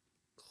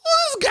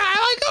 who's this guy?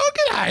 Like, oh,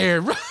 get out of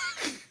here, bro.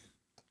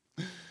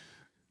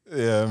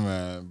 Yeah,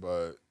 man.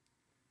 But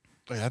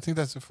I think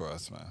that's it for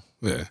us, man.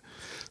 Yeah.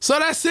 So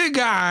that's it,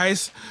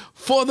 guys,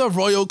 for the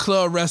Royal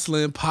Club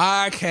Wrestling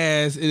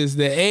Podcast. It is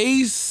the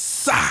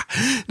Ace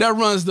that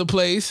runs the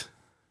place.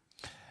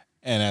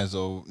 And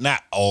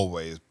not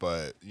always,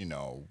 but,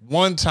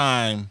 one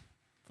time,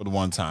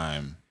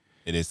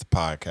 it is the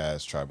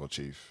podcast Tribal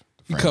Chief.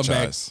 The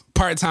franchise. Come back,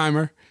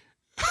 part-timer.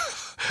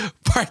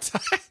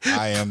 Part-time.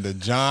 I am the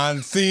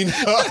John Cena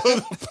of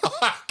the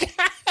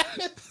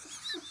podcast.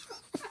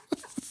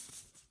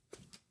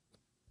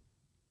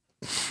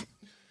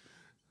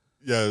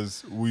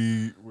 Yes,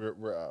 we're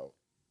out.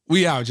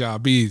 We out, y'all.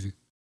 Be easy.